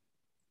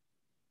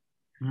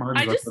 Mark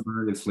I just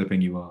Zuckerberg is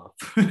flipping you off.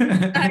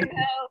 I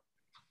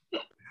know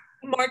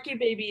Marky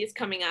baby is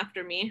coming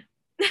after me.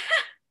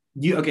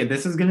 Okay,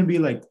 this is gonna be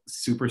like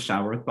super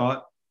shower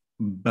thought,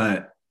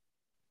 but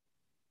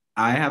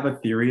I have a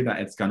theory that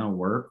it's gonna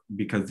work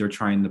because they're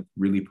trying to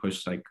really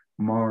push like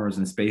Mars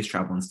and space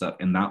travel and stuff,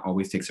 and that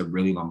always takes a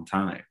really long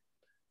time.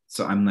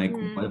 So I'm like,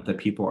 what if the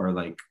people are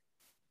like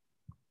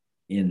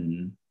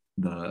in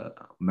the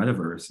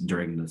metaverse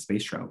during the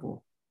space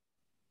travel?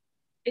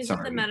 Isn't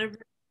the Sorry. metaverse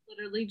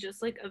literally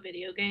just like a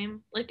video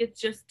game? Like it's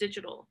just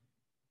digital.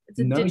 It's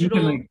a No, you can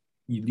digital like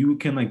you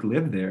can like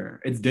live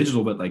there. It's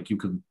digital, but like you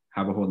could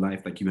have a whole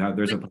life. Like you have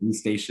there's a like police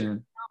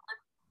station.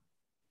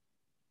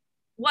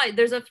 what?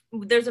 There's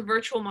a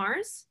virtual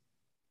Mars?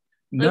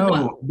 Like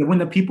what?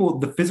 No,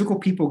 the physical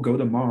people go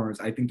to Mars,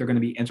 I think they're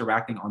gonna be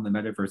interacting on the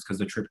metaverse because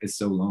the trip is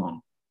so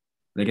long.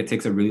 Like it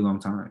takes a really long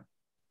time.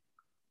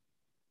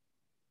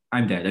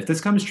 I'm dead. If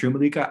this comes true,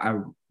 Malika, I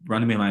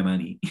run me my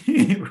money. Run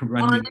me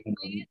my money.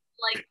 Honestly,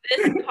 like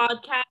this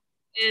podcast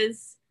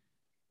is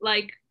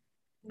like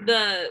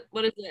the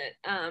what is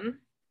it?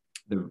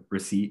 The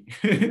receipt.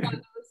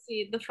 Let's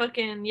see the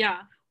fucking yeah.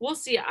 We'll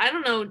see. I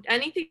don't know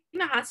anything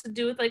that has to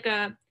do with like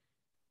a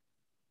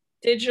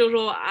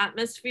digital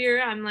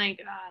atmosphere. I'm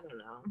like I don't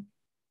know.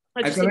 I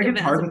I just feel think like of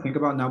it's it as hard a to think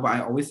about now, but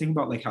I always think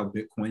about like how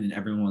Bitcoin and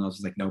everyone else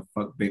is like, no,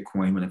 fuck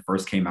Bitcoin when it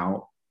first came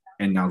out,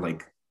 and now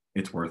like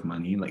it's worth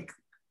money. Like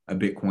A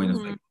Bitcoin is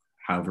Mm-hmm. like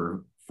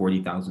however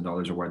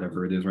 $40,000 or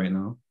whatever it is right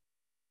now.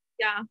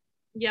 Yeah.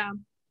 Yeah.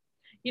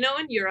 You know,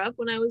 in Europe,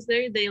 when I was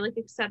there, they like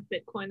accept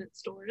Bitcoin at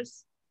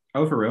stores.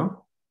 Oh, for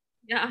real?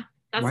 Yeah.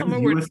 That's Why is somewhere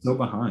where US so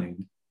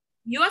behind?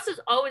 US is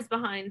always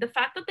behind. The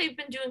fact that they've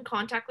been doing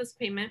contactless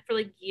payment for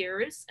like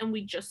years and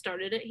we just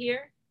started it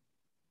here.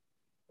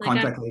 Like I'm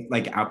Contact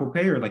like Apple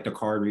Pay or like the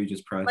card where you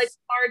just like press?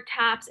 card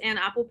taps and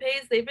Apple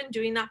Pays, they've been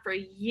doing that for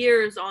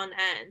years on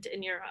end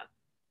in Europe.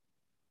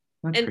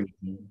 That's And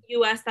crazy.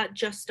 US that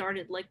just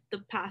started like the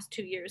past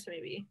 2 years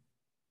maybe.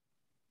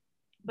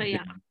 But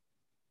yeah, Yeah.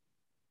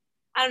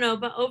 I don't know.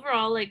 But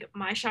overall, like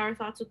my shower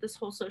thoughts with this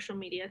whole social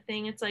media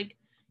thing, it's like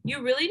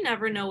you really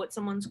never know what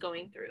someone's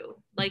going through.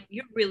 Like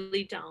you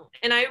really don't.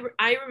 And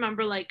I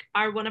remember like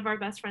our one of our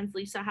best friends,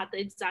 Lisa, had the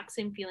exact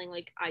same feeling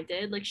like I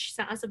did. Like she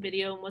sent us a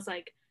video and was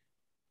like,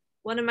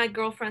 one of my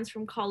girlfriends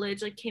from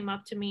college like came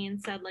up to me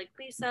and said like,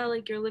 Lisa,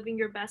 like you're living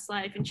your best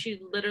life, and she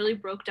literally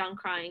broke down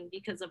crying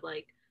because of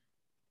like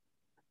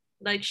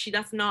she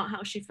that's not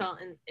how she felt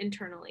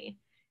internally.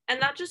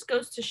 And that just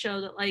goes to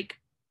show that like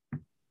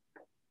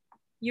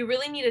you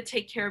really need to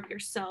take care of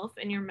yourself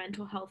and your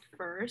mental health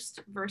first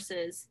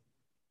versus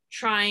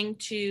trying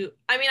to,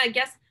 I mean, I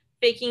guess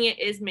faking it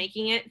is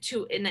making it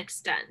to an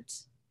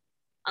extent,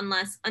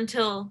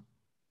 until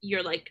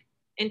you're like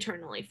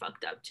internally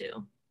fucked up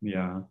too.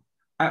 Yeah.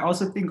 I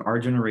also think our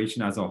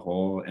generation as a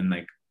whole, and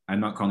like I'm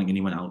not calling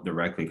anyone out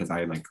directly because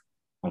I like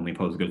only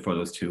post good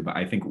photos too, but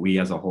I think we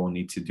as a whole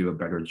need to do a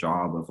better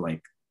job of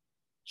like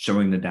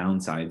showing the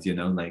downsides, you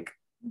know, like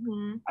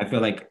Mm-hmm. I feel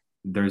like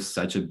there's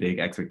such a big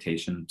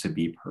expectation to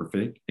be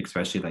perfect,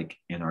 especially like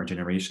in our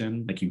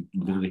generation. Like you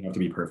literally have to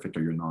be perfect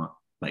or you're not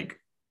like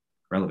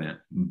relevant.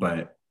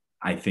 But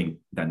I think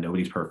that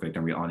nobody's perfect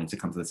and we all need to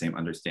come to the same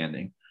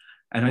understanding.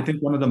 And I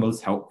think one of the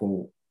most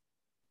helpful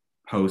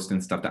posts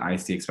and stuff that I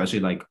see, especially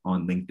like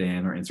on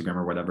LinkedIn or Instagram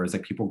or whatever, is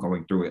like people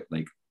going through it.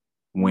 Like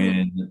Mm-hmm.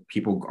 when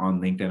people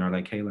on LinkedIn are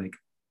like, hey, like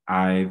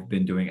I've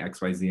been doing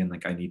XYZ and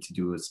like I need to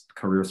do a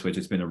career switch.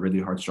 It's been a really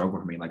hard struggle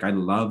for me. Like I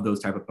love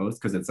those type of posts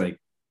because it's like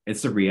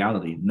it's the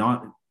reality.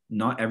 Not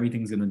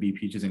everything's gonna be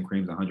peaches and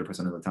creams 100%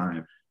 of the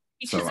time.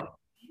 Peaches So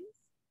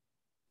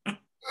and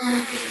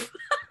creams.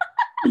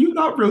 you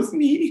not roast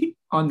me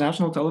on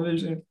national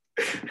television.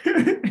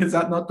 Is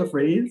that not the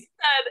phrase?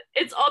 Said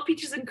it's all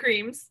peaches and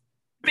creams.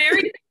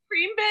 Berries and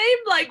cream, babe.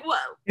 Like what?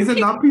 Is it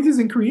not peaches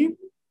and cream?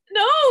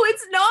 No,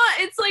 it's not.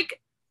 It's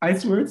like I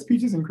swear it's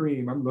peaches and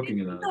cream. I'm it's looking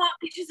it up. not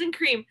peaches and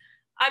cream.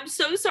 I'm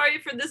so sorry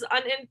for this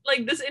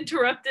like this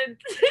interrupted.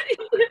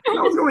 I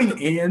was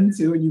going in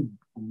too, and you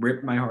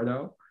ripped my heart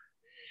out.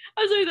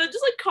 I'm sorry, that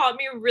just like caught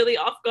me really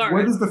off What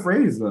guard. is the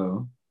phrase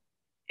though?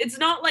 It's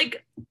not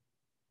like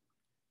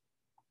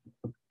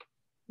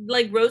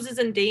roses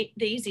and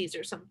daisies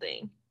or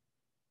something.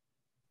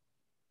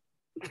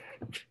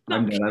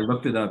 I'm No, dead. I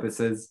looked it up. It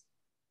says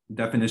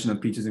definition of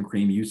peaches and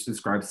cream used to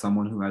describe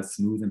someone who has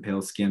smooth and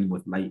pale skin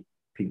with light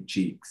pink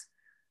cheeks.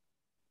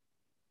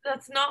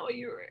 that's not what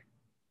you were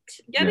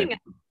Yeah, getting at.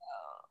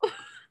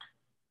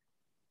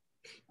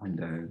 I'm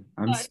dead.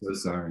 I'm God, so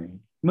sorry.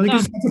 Malika no,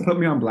 just has to put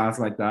me on blast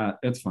like that.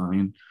 It's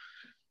fine.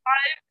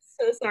 I'm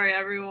so sorry,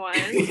 everyone.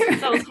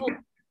 That was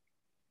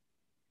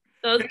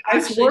that was I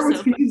actually swore it was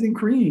so funny. peaches and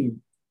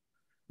cream.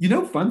 You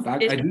know, fun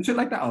fact, It's I do shit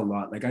like that a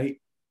lot. Like I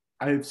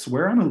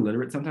swear I'm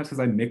illiterate sometimes because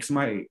I mix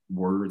my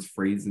words,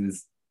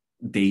 phrases,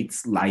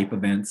 dates, life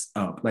events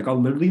up. Like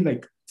I'll literally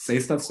like say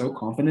stuff so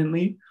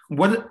confidently. I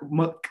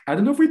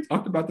don't know if we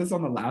talked about this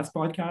on the last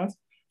podcast,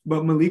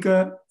 but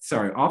Malika,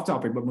 sorry, off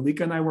topic, but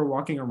Malika and I were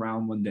walking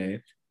around one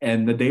day,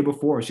 and the day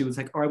before she was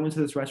like, "Oh, I went to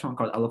this restaurant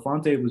called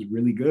Elefante. It was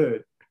really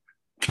good."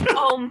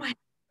 oh my.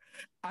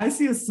 I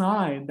see a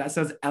sign that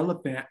says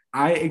elephant.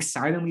 I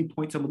excitedly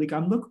point to Malika.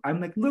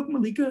 I'm like, look,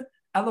 Malika,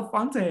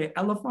 Elefante,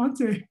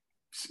 Elefante.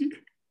 She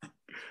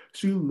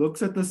she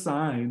looks at the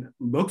sign,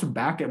 looks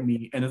back at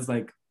me, and is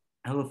like,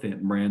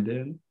 elephant,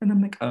 Brandon. And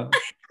I'm like, oh.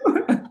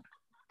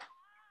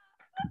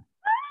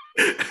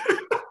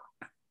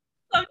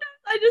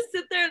 Sometimes I just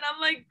sit there and I'm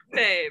like,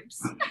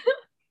 babes,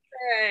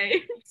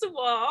 babes,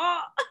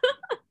 what?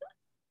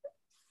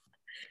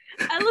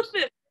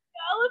 Elephant,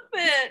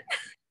 elephant.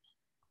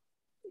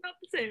 Not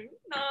the same.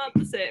 Not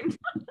the same.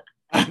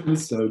 I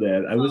was so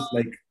dead. I was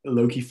like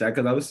low key sad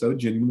because I was so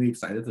genuinely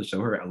excited to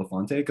show her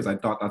Elefante because I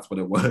thought that's what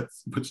it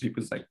was. But she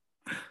was like,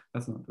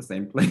 that's not the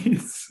same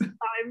place.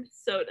 I'm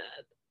so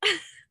dead.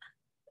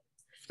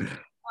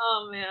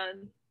 Oh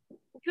man.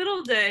 Good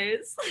old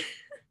days.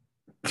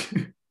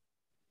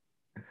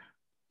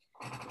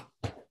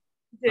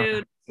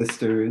 Dude.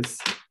 Sisters.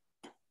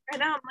 Right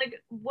now I'm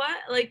like, what?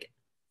 Like,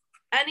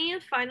 any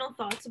final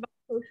thoughts about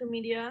social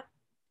media?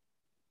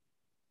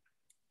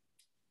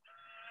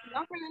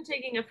 Not for them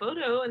taking a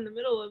photo in the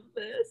middle of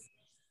this.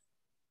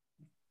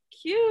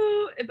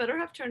 Cute. It better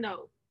have turned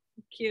out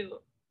cute.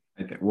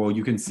 I think, well,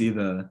 you can see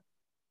the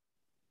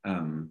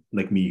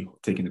like me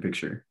taking the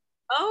picture.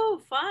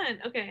 Oh, fun.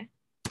 Okay.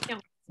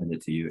 Can't Send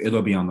it to you.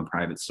 It'll be on the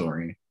private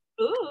story.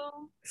 wait.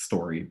 Ooh.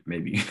 Story,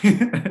 maybe.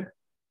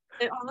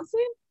 It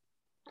honestly,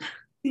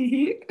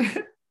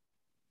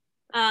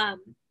 Um,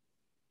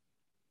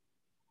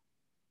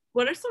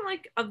 what are some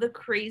like of the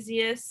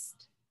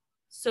craziest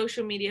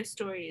social media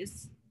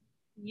stories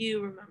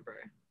you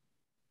remember?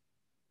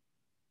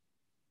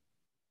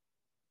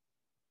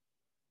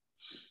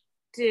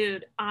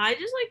 Dude, I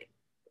just like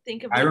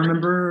think of I like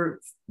remember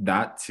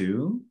that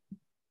too.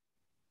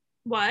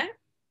 what?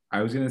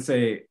 I was gonna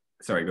say,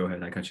 sorry, go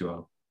ahead. I cut you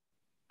off.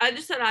 I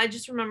just said I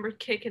just remember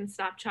Kik and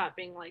Snapchat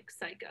being like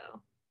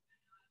psycho.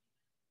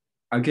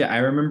 Okay, I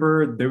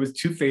remember there was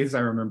two phases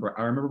I remember.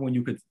 I remember when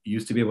you could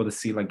used to be able to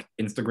see like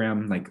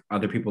Instagram, like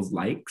other people's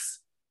likes.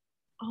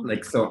 Oh my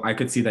Like so I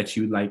could see that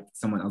you liked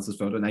someone else's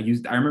photo. And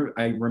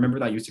I remember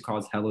that used to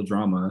cause hella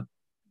drama.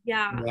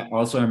 yeah. And I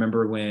also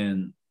remember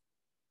when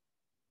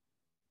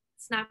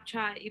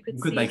Snapchat, you could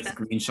you could see like that.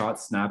 screenshot,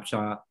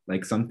 Snapchat,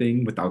 like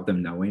something without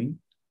them knowing.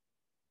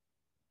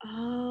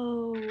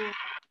 Oh,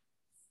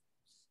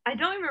 I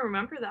don't even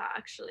remember that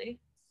actually.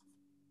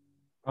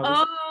 I'll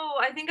just Oh,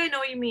 I think I know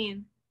what you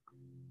mean.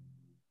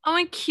 Oh,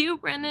 and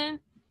cute, Brennan.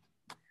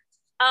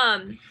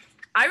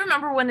 I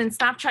remember when in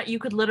Snapchat you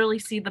could literally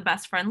see the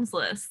best friends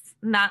list.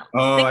 Not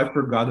Oh, thing, I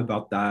forgot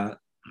about that.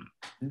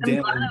 I'm glad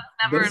Damn. I was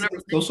never in a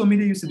Social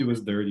media used to do us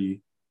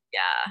dirty.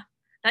 yeah.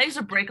 That used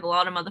to break a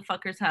lot of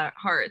motherfuckers'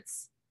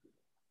 hearts.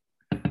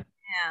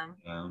 Yeah.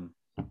 Um,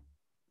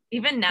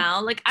 Even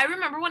now, like I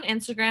remember when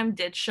Instagram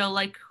did show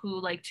like who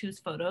like whose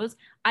photos.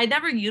 I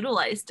never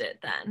utilized it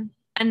then.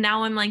 And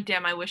now I'm like,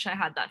 damn, I wish I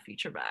had that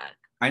feature back.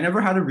 I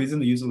never had a reason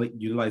to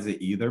utilize it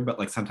either, but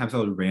like sometimes I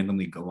would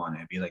randomly go on it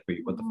and be like,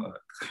 wait, what the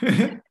fuck?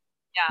 It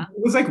Yeah.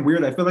 was like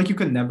weird. I feel like you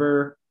could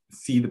never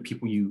see the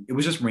people it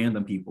was just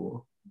random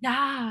people.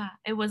 Yeah.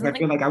 It I wasn't like,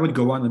 feel like I would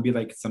go on and be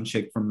like some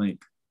chick from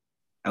like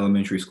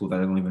elementary school that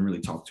I don't even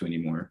really talk to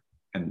anymore.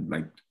 And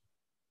like,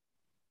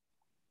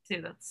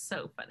 dude, that's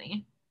so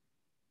funny.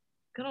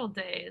 Good old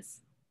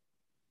days.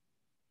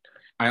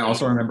 I But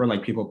also remember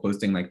like people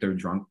posting like their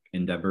drunk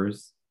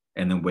endeavors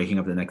and then waking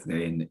up the next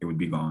day and it would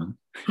be gone.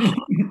 oh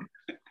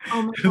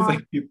my It was god.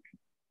 like,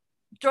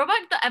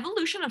 Throwback the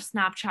evolution of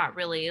Snapchat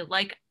really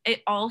like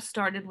it all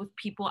started with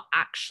people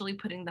actually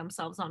putting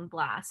themselves on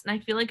blast. And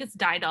I feel like it's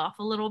died off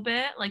a little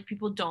bit. Like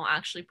people don't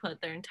actually put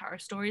their entire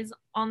stories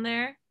on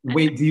there anymore.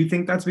 wait, do you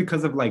think that's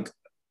because of like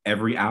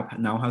every app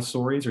now has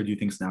stories, or do you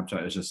think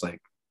Snapchat is just like,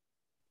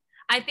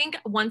 I think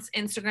once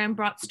Instagram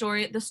brought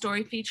the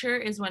story feature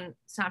is when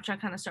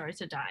Snapchat kind of started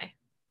to die.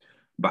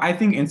 but I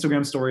think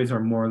Instagram stories are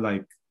more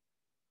like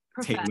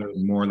Perfect. tailored,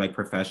 more like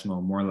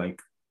professional, more like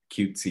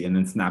cutesy, and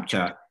then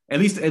Snapchat, at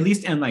least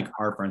in like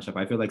our friendship,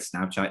 I feel like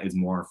Snapchat is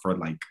more for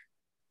like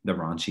the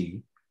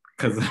raunchy,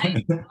 because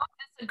I don't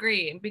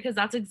disagree because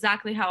that's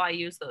exactly how I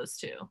use those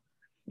two.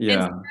 Instagram,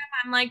 yeah,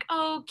 I'm like,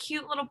 oh,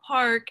 cute little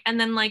park, and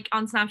then like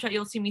on Snapchat,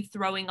 you'll see me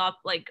throwing up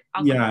like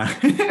alcohol.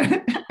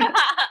 yeah.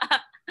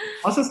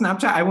 Also,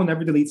 Snapchat, I will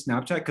never delete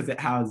Snapchat because it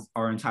has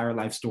our entire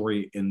life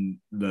story in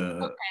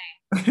the.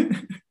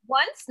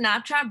 Once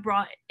Snapchat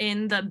brought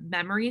in the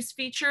memories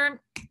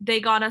feature, they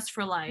got us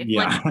for life.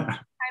 Like Yeah.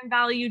 time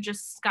value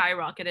just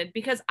skyrocketed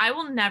because I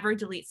will never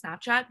delete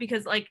Snapchat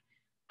because like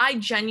I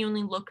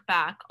genuinely look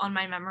back on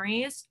my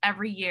memories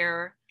every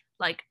year.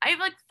 Like I have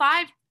like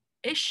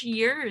 5-ish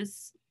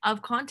years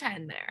of content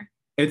in there.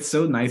 It's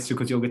so nice too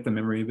because you'll get the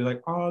memory and be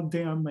like, oh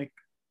damn, like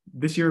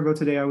this year ago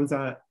today I was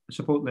at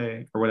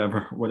Chipotle or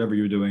whatever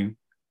you're doing.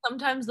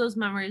 Sometimes those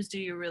memories do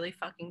you really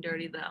fucking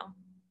dirty though.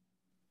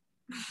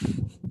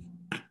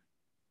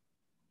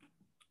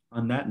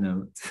 On that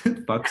note,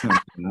 fuck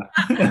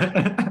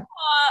Snapchat.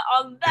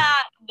 On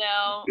that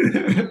note,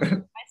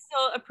 I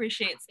still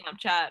appreciate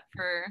Snapchat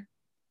for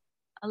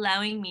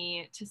allowing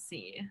me to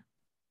see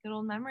good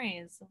old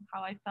memories of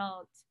how I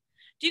felt.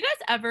 Do you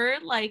guys ever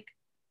like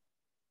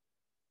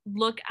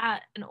look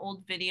at an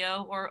old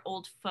video or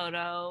old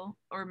photo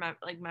or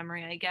like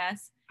memory, I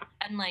guess,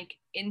 and like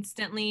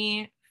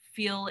instantly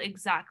feel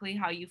exactly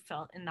how you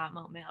felt in that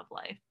moment of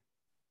life?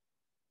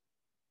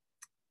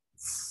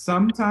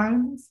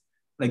 Sometimes,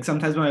 like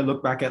sometimes when I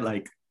look back at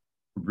like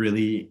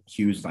really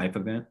huge life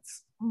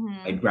events,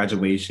 Mm-hmm. like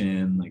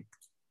graduation, like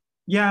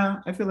yeah,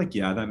 I feel like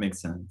yeah, that makes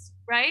sense.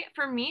 Right?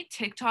 For me,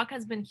 TikTok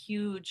has been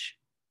huge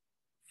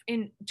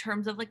in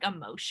terms of like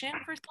emotion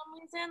for some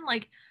reason.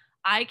 Like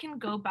I can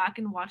go back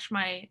and watch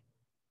my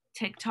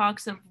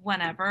TikToks of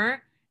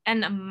whenever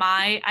and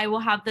I will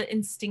have the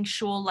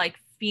instinctual like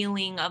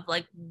feeling of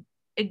like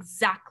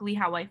exactly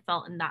how I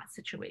felt in that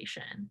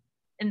situation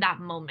in that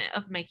moment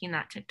of making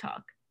that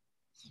TikTok.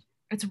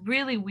 It's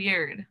really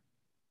weird,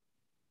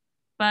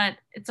 but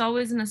it's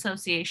always an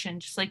association,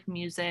 just like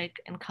music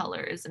and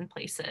colors and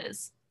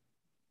places.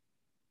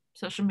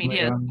 Social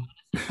media.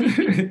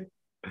 Yeah.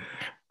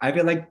 I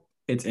feel like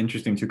it's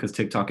interesting too because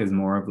TikTok is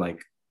more of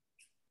like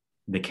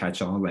the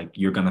catch-all. Like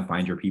you're gonna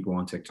find your people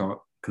on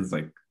TikTok because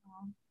like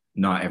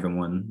not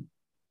everyone,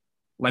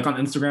 like on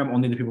Instagram,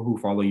 only the people who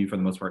follow you for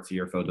the most part see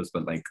your photos,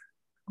 but like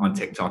on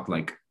TikTok,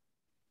 like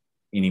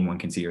anyone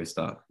can see your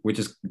stuff, which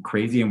is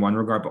crazy in one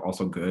regard, but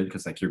also good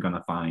because like you're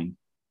gonna find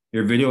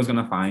your video is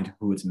gonna find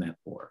who it's meant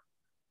for,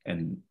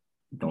 and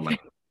don't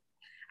like it.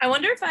 I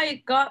wonder if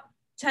I got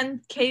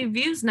 10K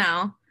views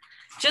now.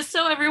 Just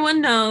so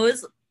everyone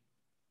knows,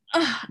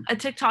 a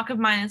TikTok of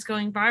mine is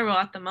going viral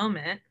at the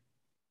moment.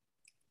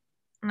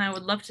 And I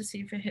would love to see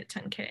if it hit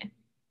 10K.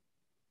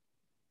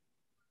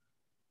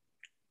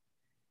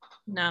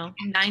 No,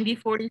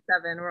 9047.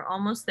 We're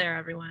almost there,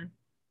 everyone.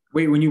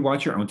 Wait, when you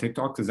watch your own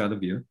TikToks, is that a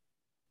view?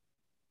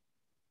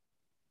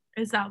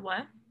 Is that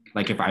what?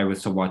 Like if I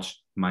was to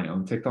watch my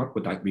own TikTok,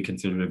 would that be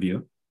considered a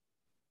view?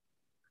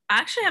 I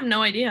actually have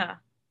no idea.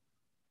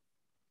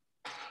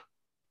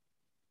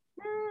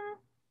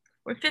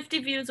 We're 50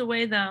 views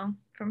away though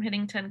from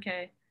hitting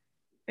 10K.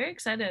 Very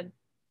excited.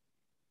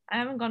 I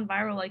haven't gone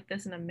viral like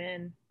this in a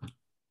min.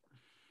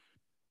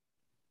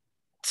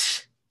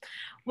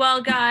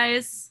 Well,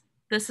 guys,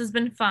 this has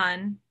been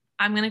fun.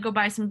 I'm gonna go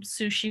buy some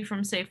sushi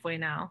from Safeway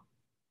now.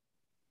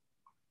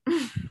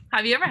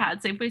 Have you ever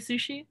had Safeway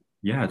sushi?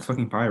 Yeah, it's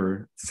fucking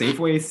fire.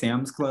 Safeway,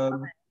 Sam's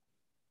Club,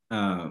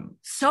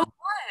 So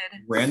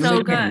good. randomly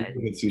So good.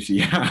 good sushi.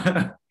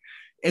 Yeah.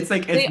 It's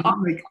They not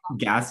are like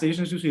gas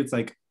station sushi. It's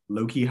like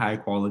low-key high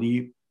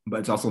quality, but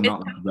it's also it's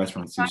not like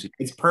restaurant sushi.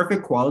 It's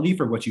perfect quality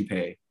for what you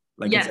pay.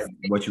 Like it's yes,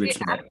 what you it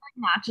expect. actually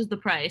matches the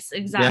price. Yeah.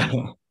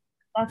 Exactly.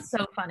 That's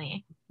so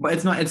funny. But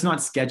it's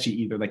not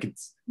sketchy either. Like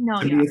it's No,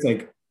 to yeah. me it's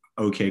like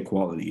okay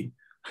quality.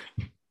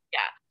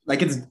 Yeah.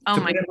 Like it's Oh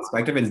to my put it in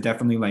perspective, it's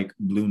definitely like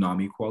Blue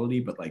Nami quality,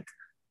 but like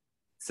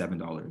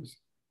 $7.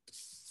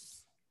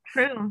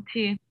 True.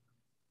 T.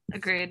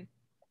 Agreed.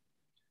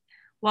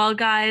 Well,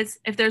 guys,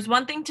 if there's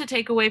one thing to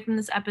take away from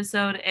this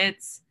episode,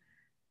 it's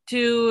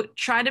to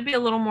try to be a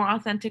little more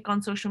authentic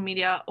on social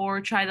media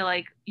or try to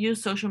like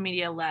use social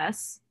media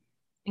less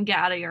and get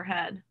out of your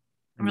head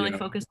and really Yeah.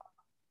 focus on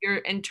your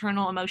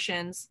internal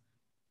emotions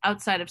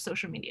outside of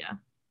social media.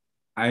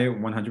 I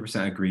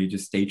 100% agree.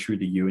 Just stay true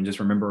to you and just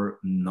remember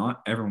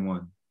not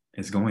everyone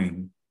is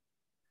going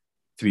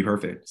to be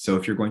perfect. So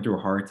if you're going through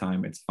a hard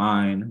time, it's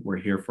fine. We're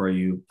here for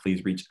you.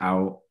 Please reach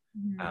out.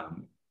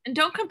 And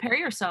don't compare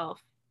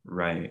yourself.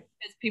 Right.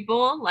 Because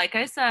people, like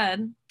I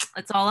said,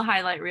 it's all a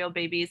highlight reel,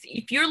 babies.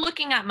 If you're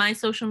looking at my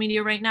social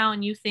media right now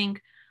and you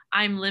think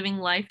I'm living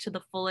life to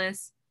the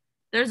fullest,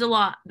 there's a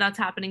lot that's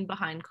happening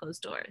behind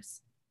closed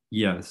doors.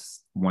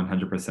 Yes,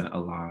 100% a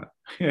lot.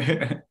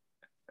 Exactly.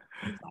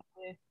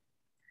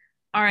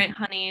 All right,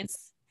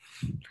 honeys.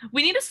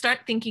 We need to start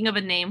thinking of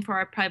a name for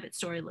our private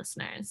story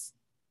listeners.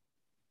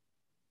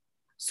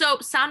 So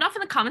sound off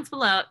in the comments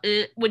below.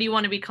 What do you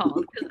want to be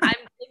called? Because I'm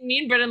me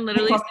and Brennan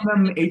literally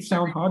them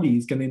H-Town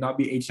hotties. Can they not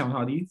be H-Town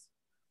hotties?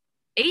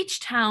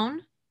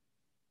 H-Town.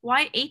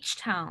 Why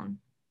H-Town?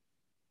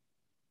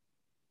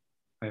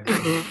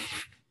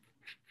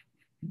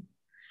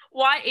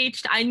 Why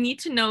H? I need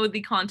to know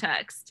the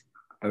context.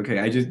 Okay,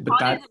 I just but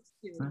that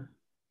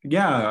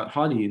yeah,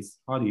 hotties.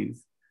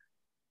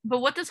 But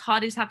what does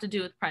hotties have to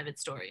do with private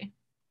story?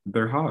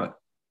 They're hot.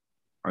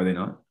 Are they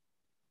not?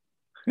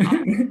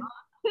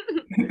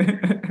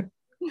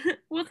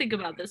 We'll think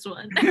about this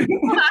one.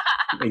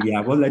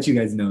 Yeah, we'll let you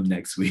guys know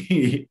next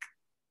week.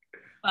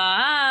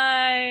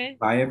 Bye.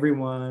 Bye,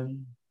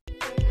 everyone.